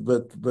Rav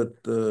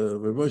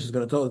Moshe is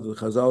going to tell us the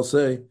Chazal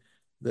say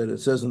that it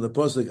says in the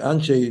pasuk,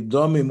 "Anshe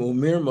domim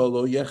umirma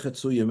lo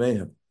yechetzu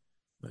yameim,"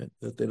 right?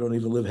 That they don't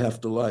even live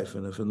half the life,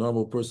 and if a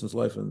normal person's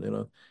life, and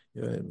Yimei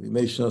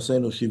Shana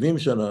Seinu Shivim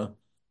Shana,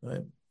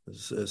 right?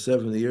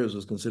 70 years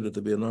was considered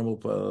to be a normal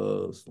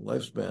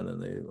lifespan,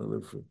 and they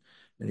live for,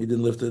 and he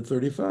didn't live to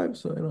 35,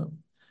 so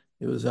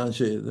it was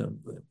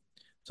Anshe.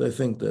 So I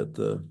think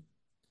that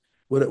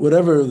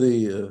whatever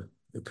the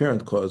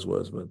apparent cause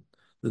was, but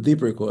the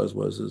deeper cause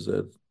is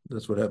that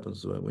that's what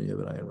happens when you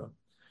have an ayin ra.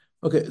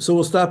 Okay, so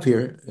we'll stop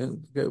here,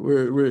 and okay,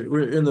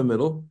 we're in the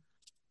middle,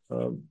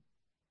 and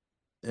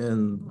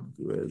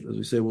as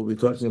we say, we'll be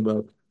talking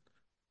about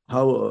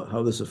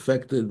how this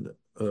affected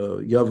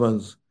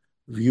Yavan's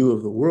view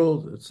of the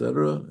world,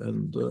 etc.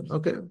 And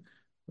okay,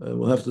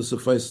 we'll have to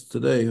suffice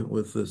today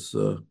with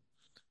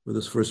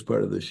this first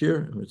part of this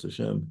year, which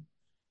Hashem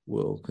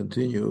will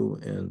continue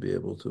and be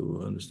able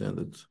to understand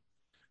it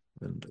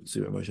and see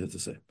what Moshe has to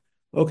say.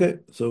 Okay,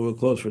 so we'll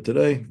close for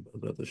today.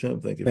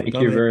 Hashem, thank you for Thank you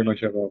coming. very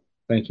much, Abel.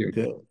 Thank you.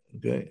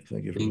 Okay,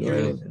 thank you for Thank you.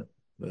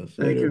 joining.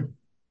 Thank you.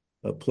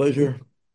 A pleasure.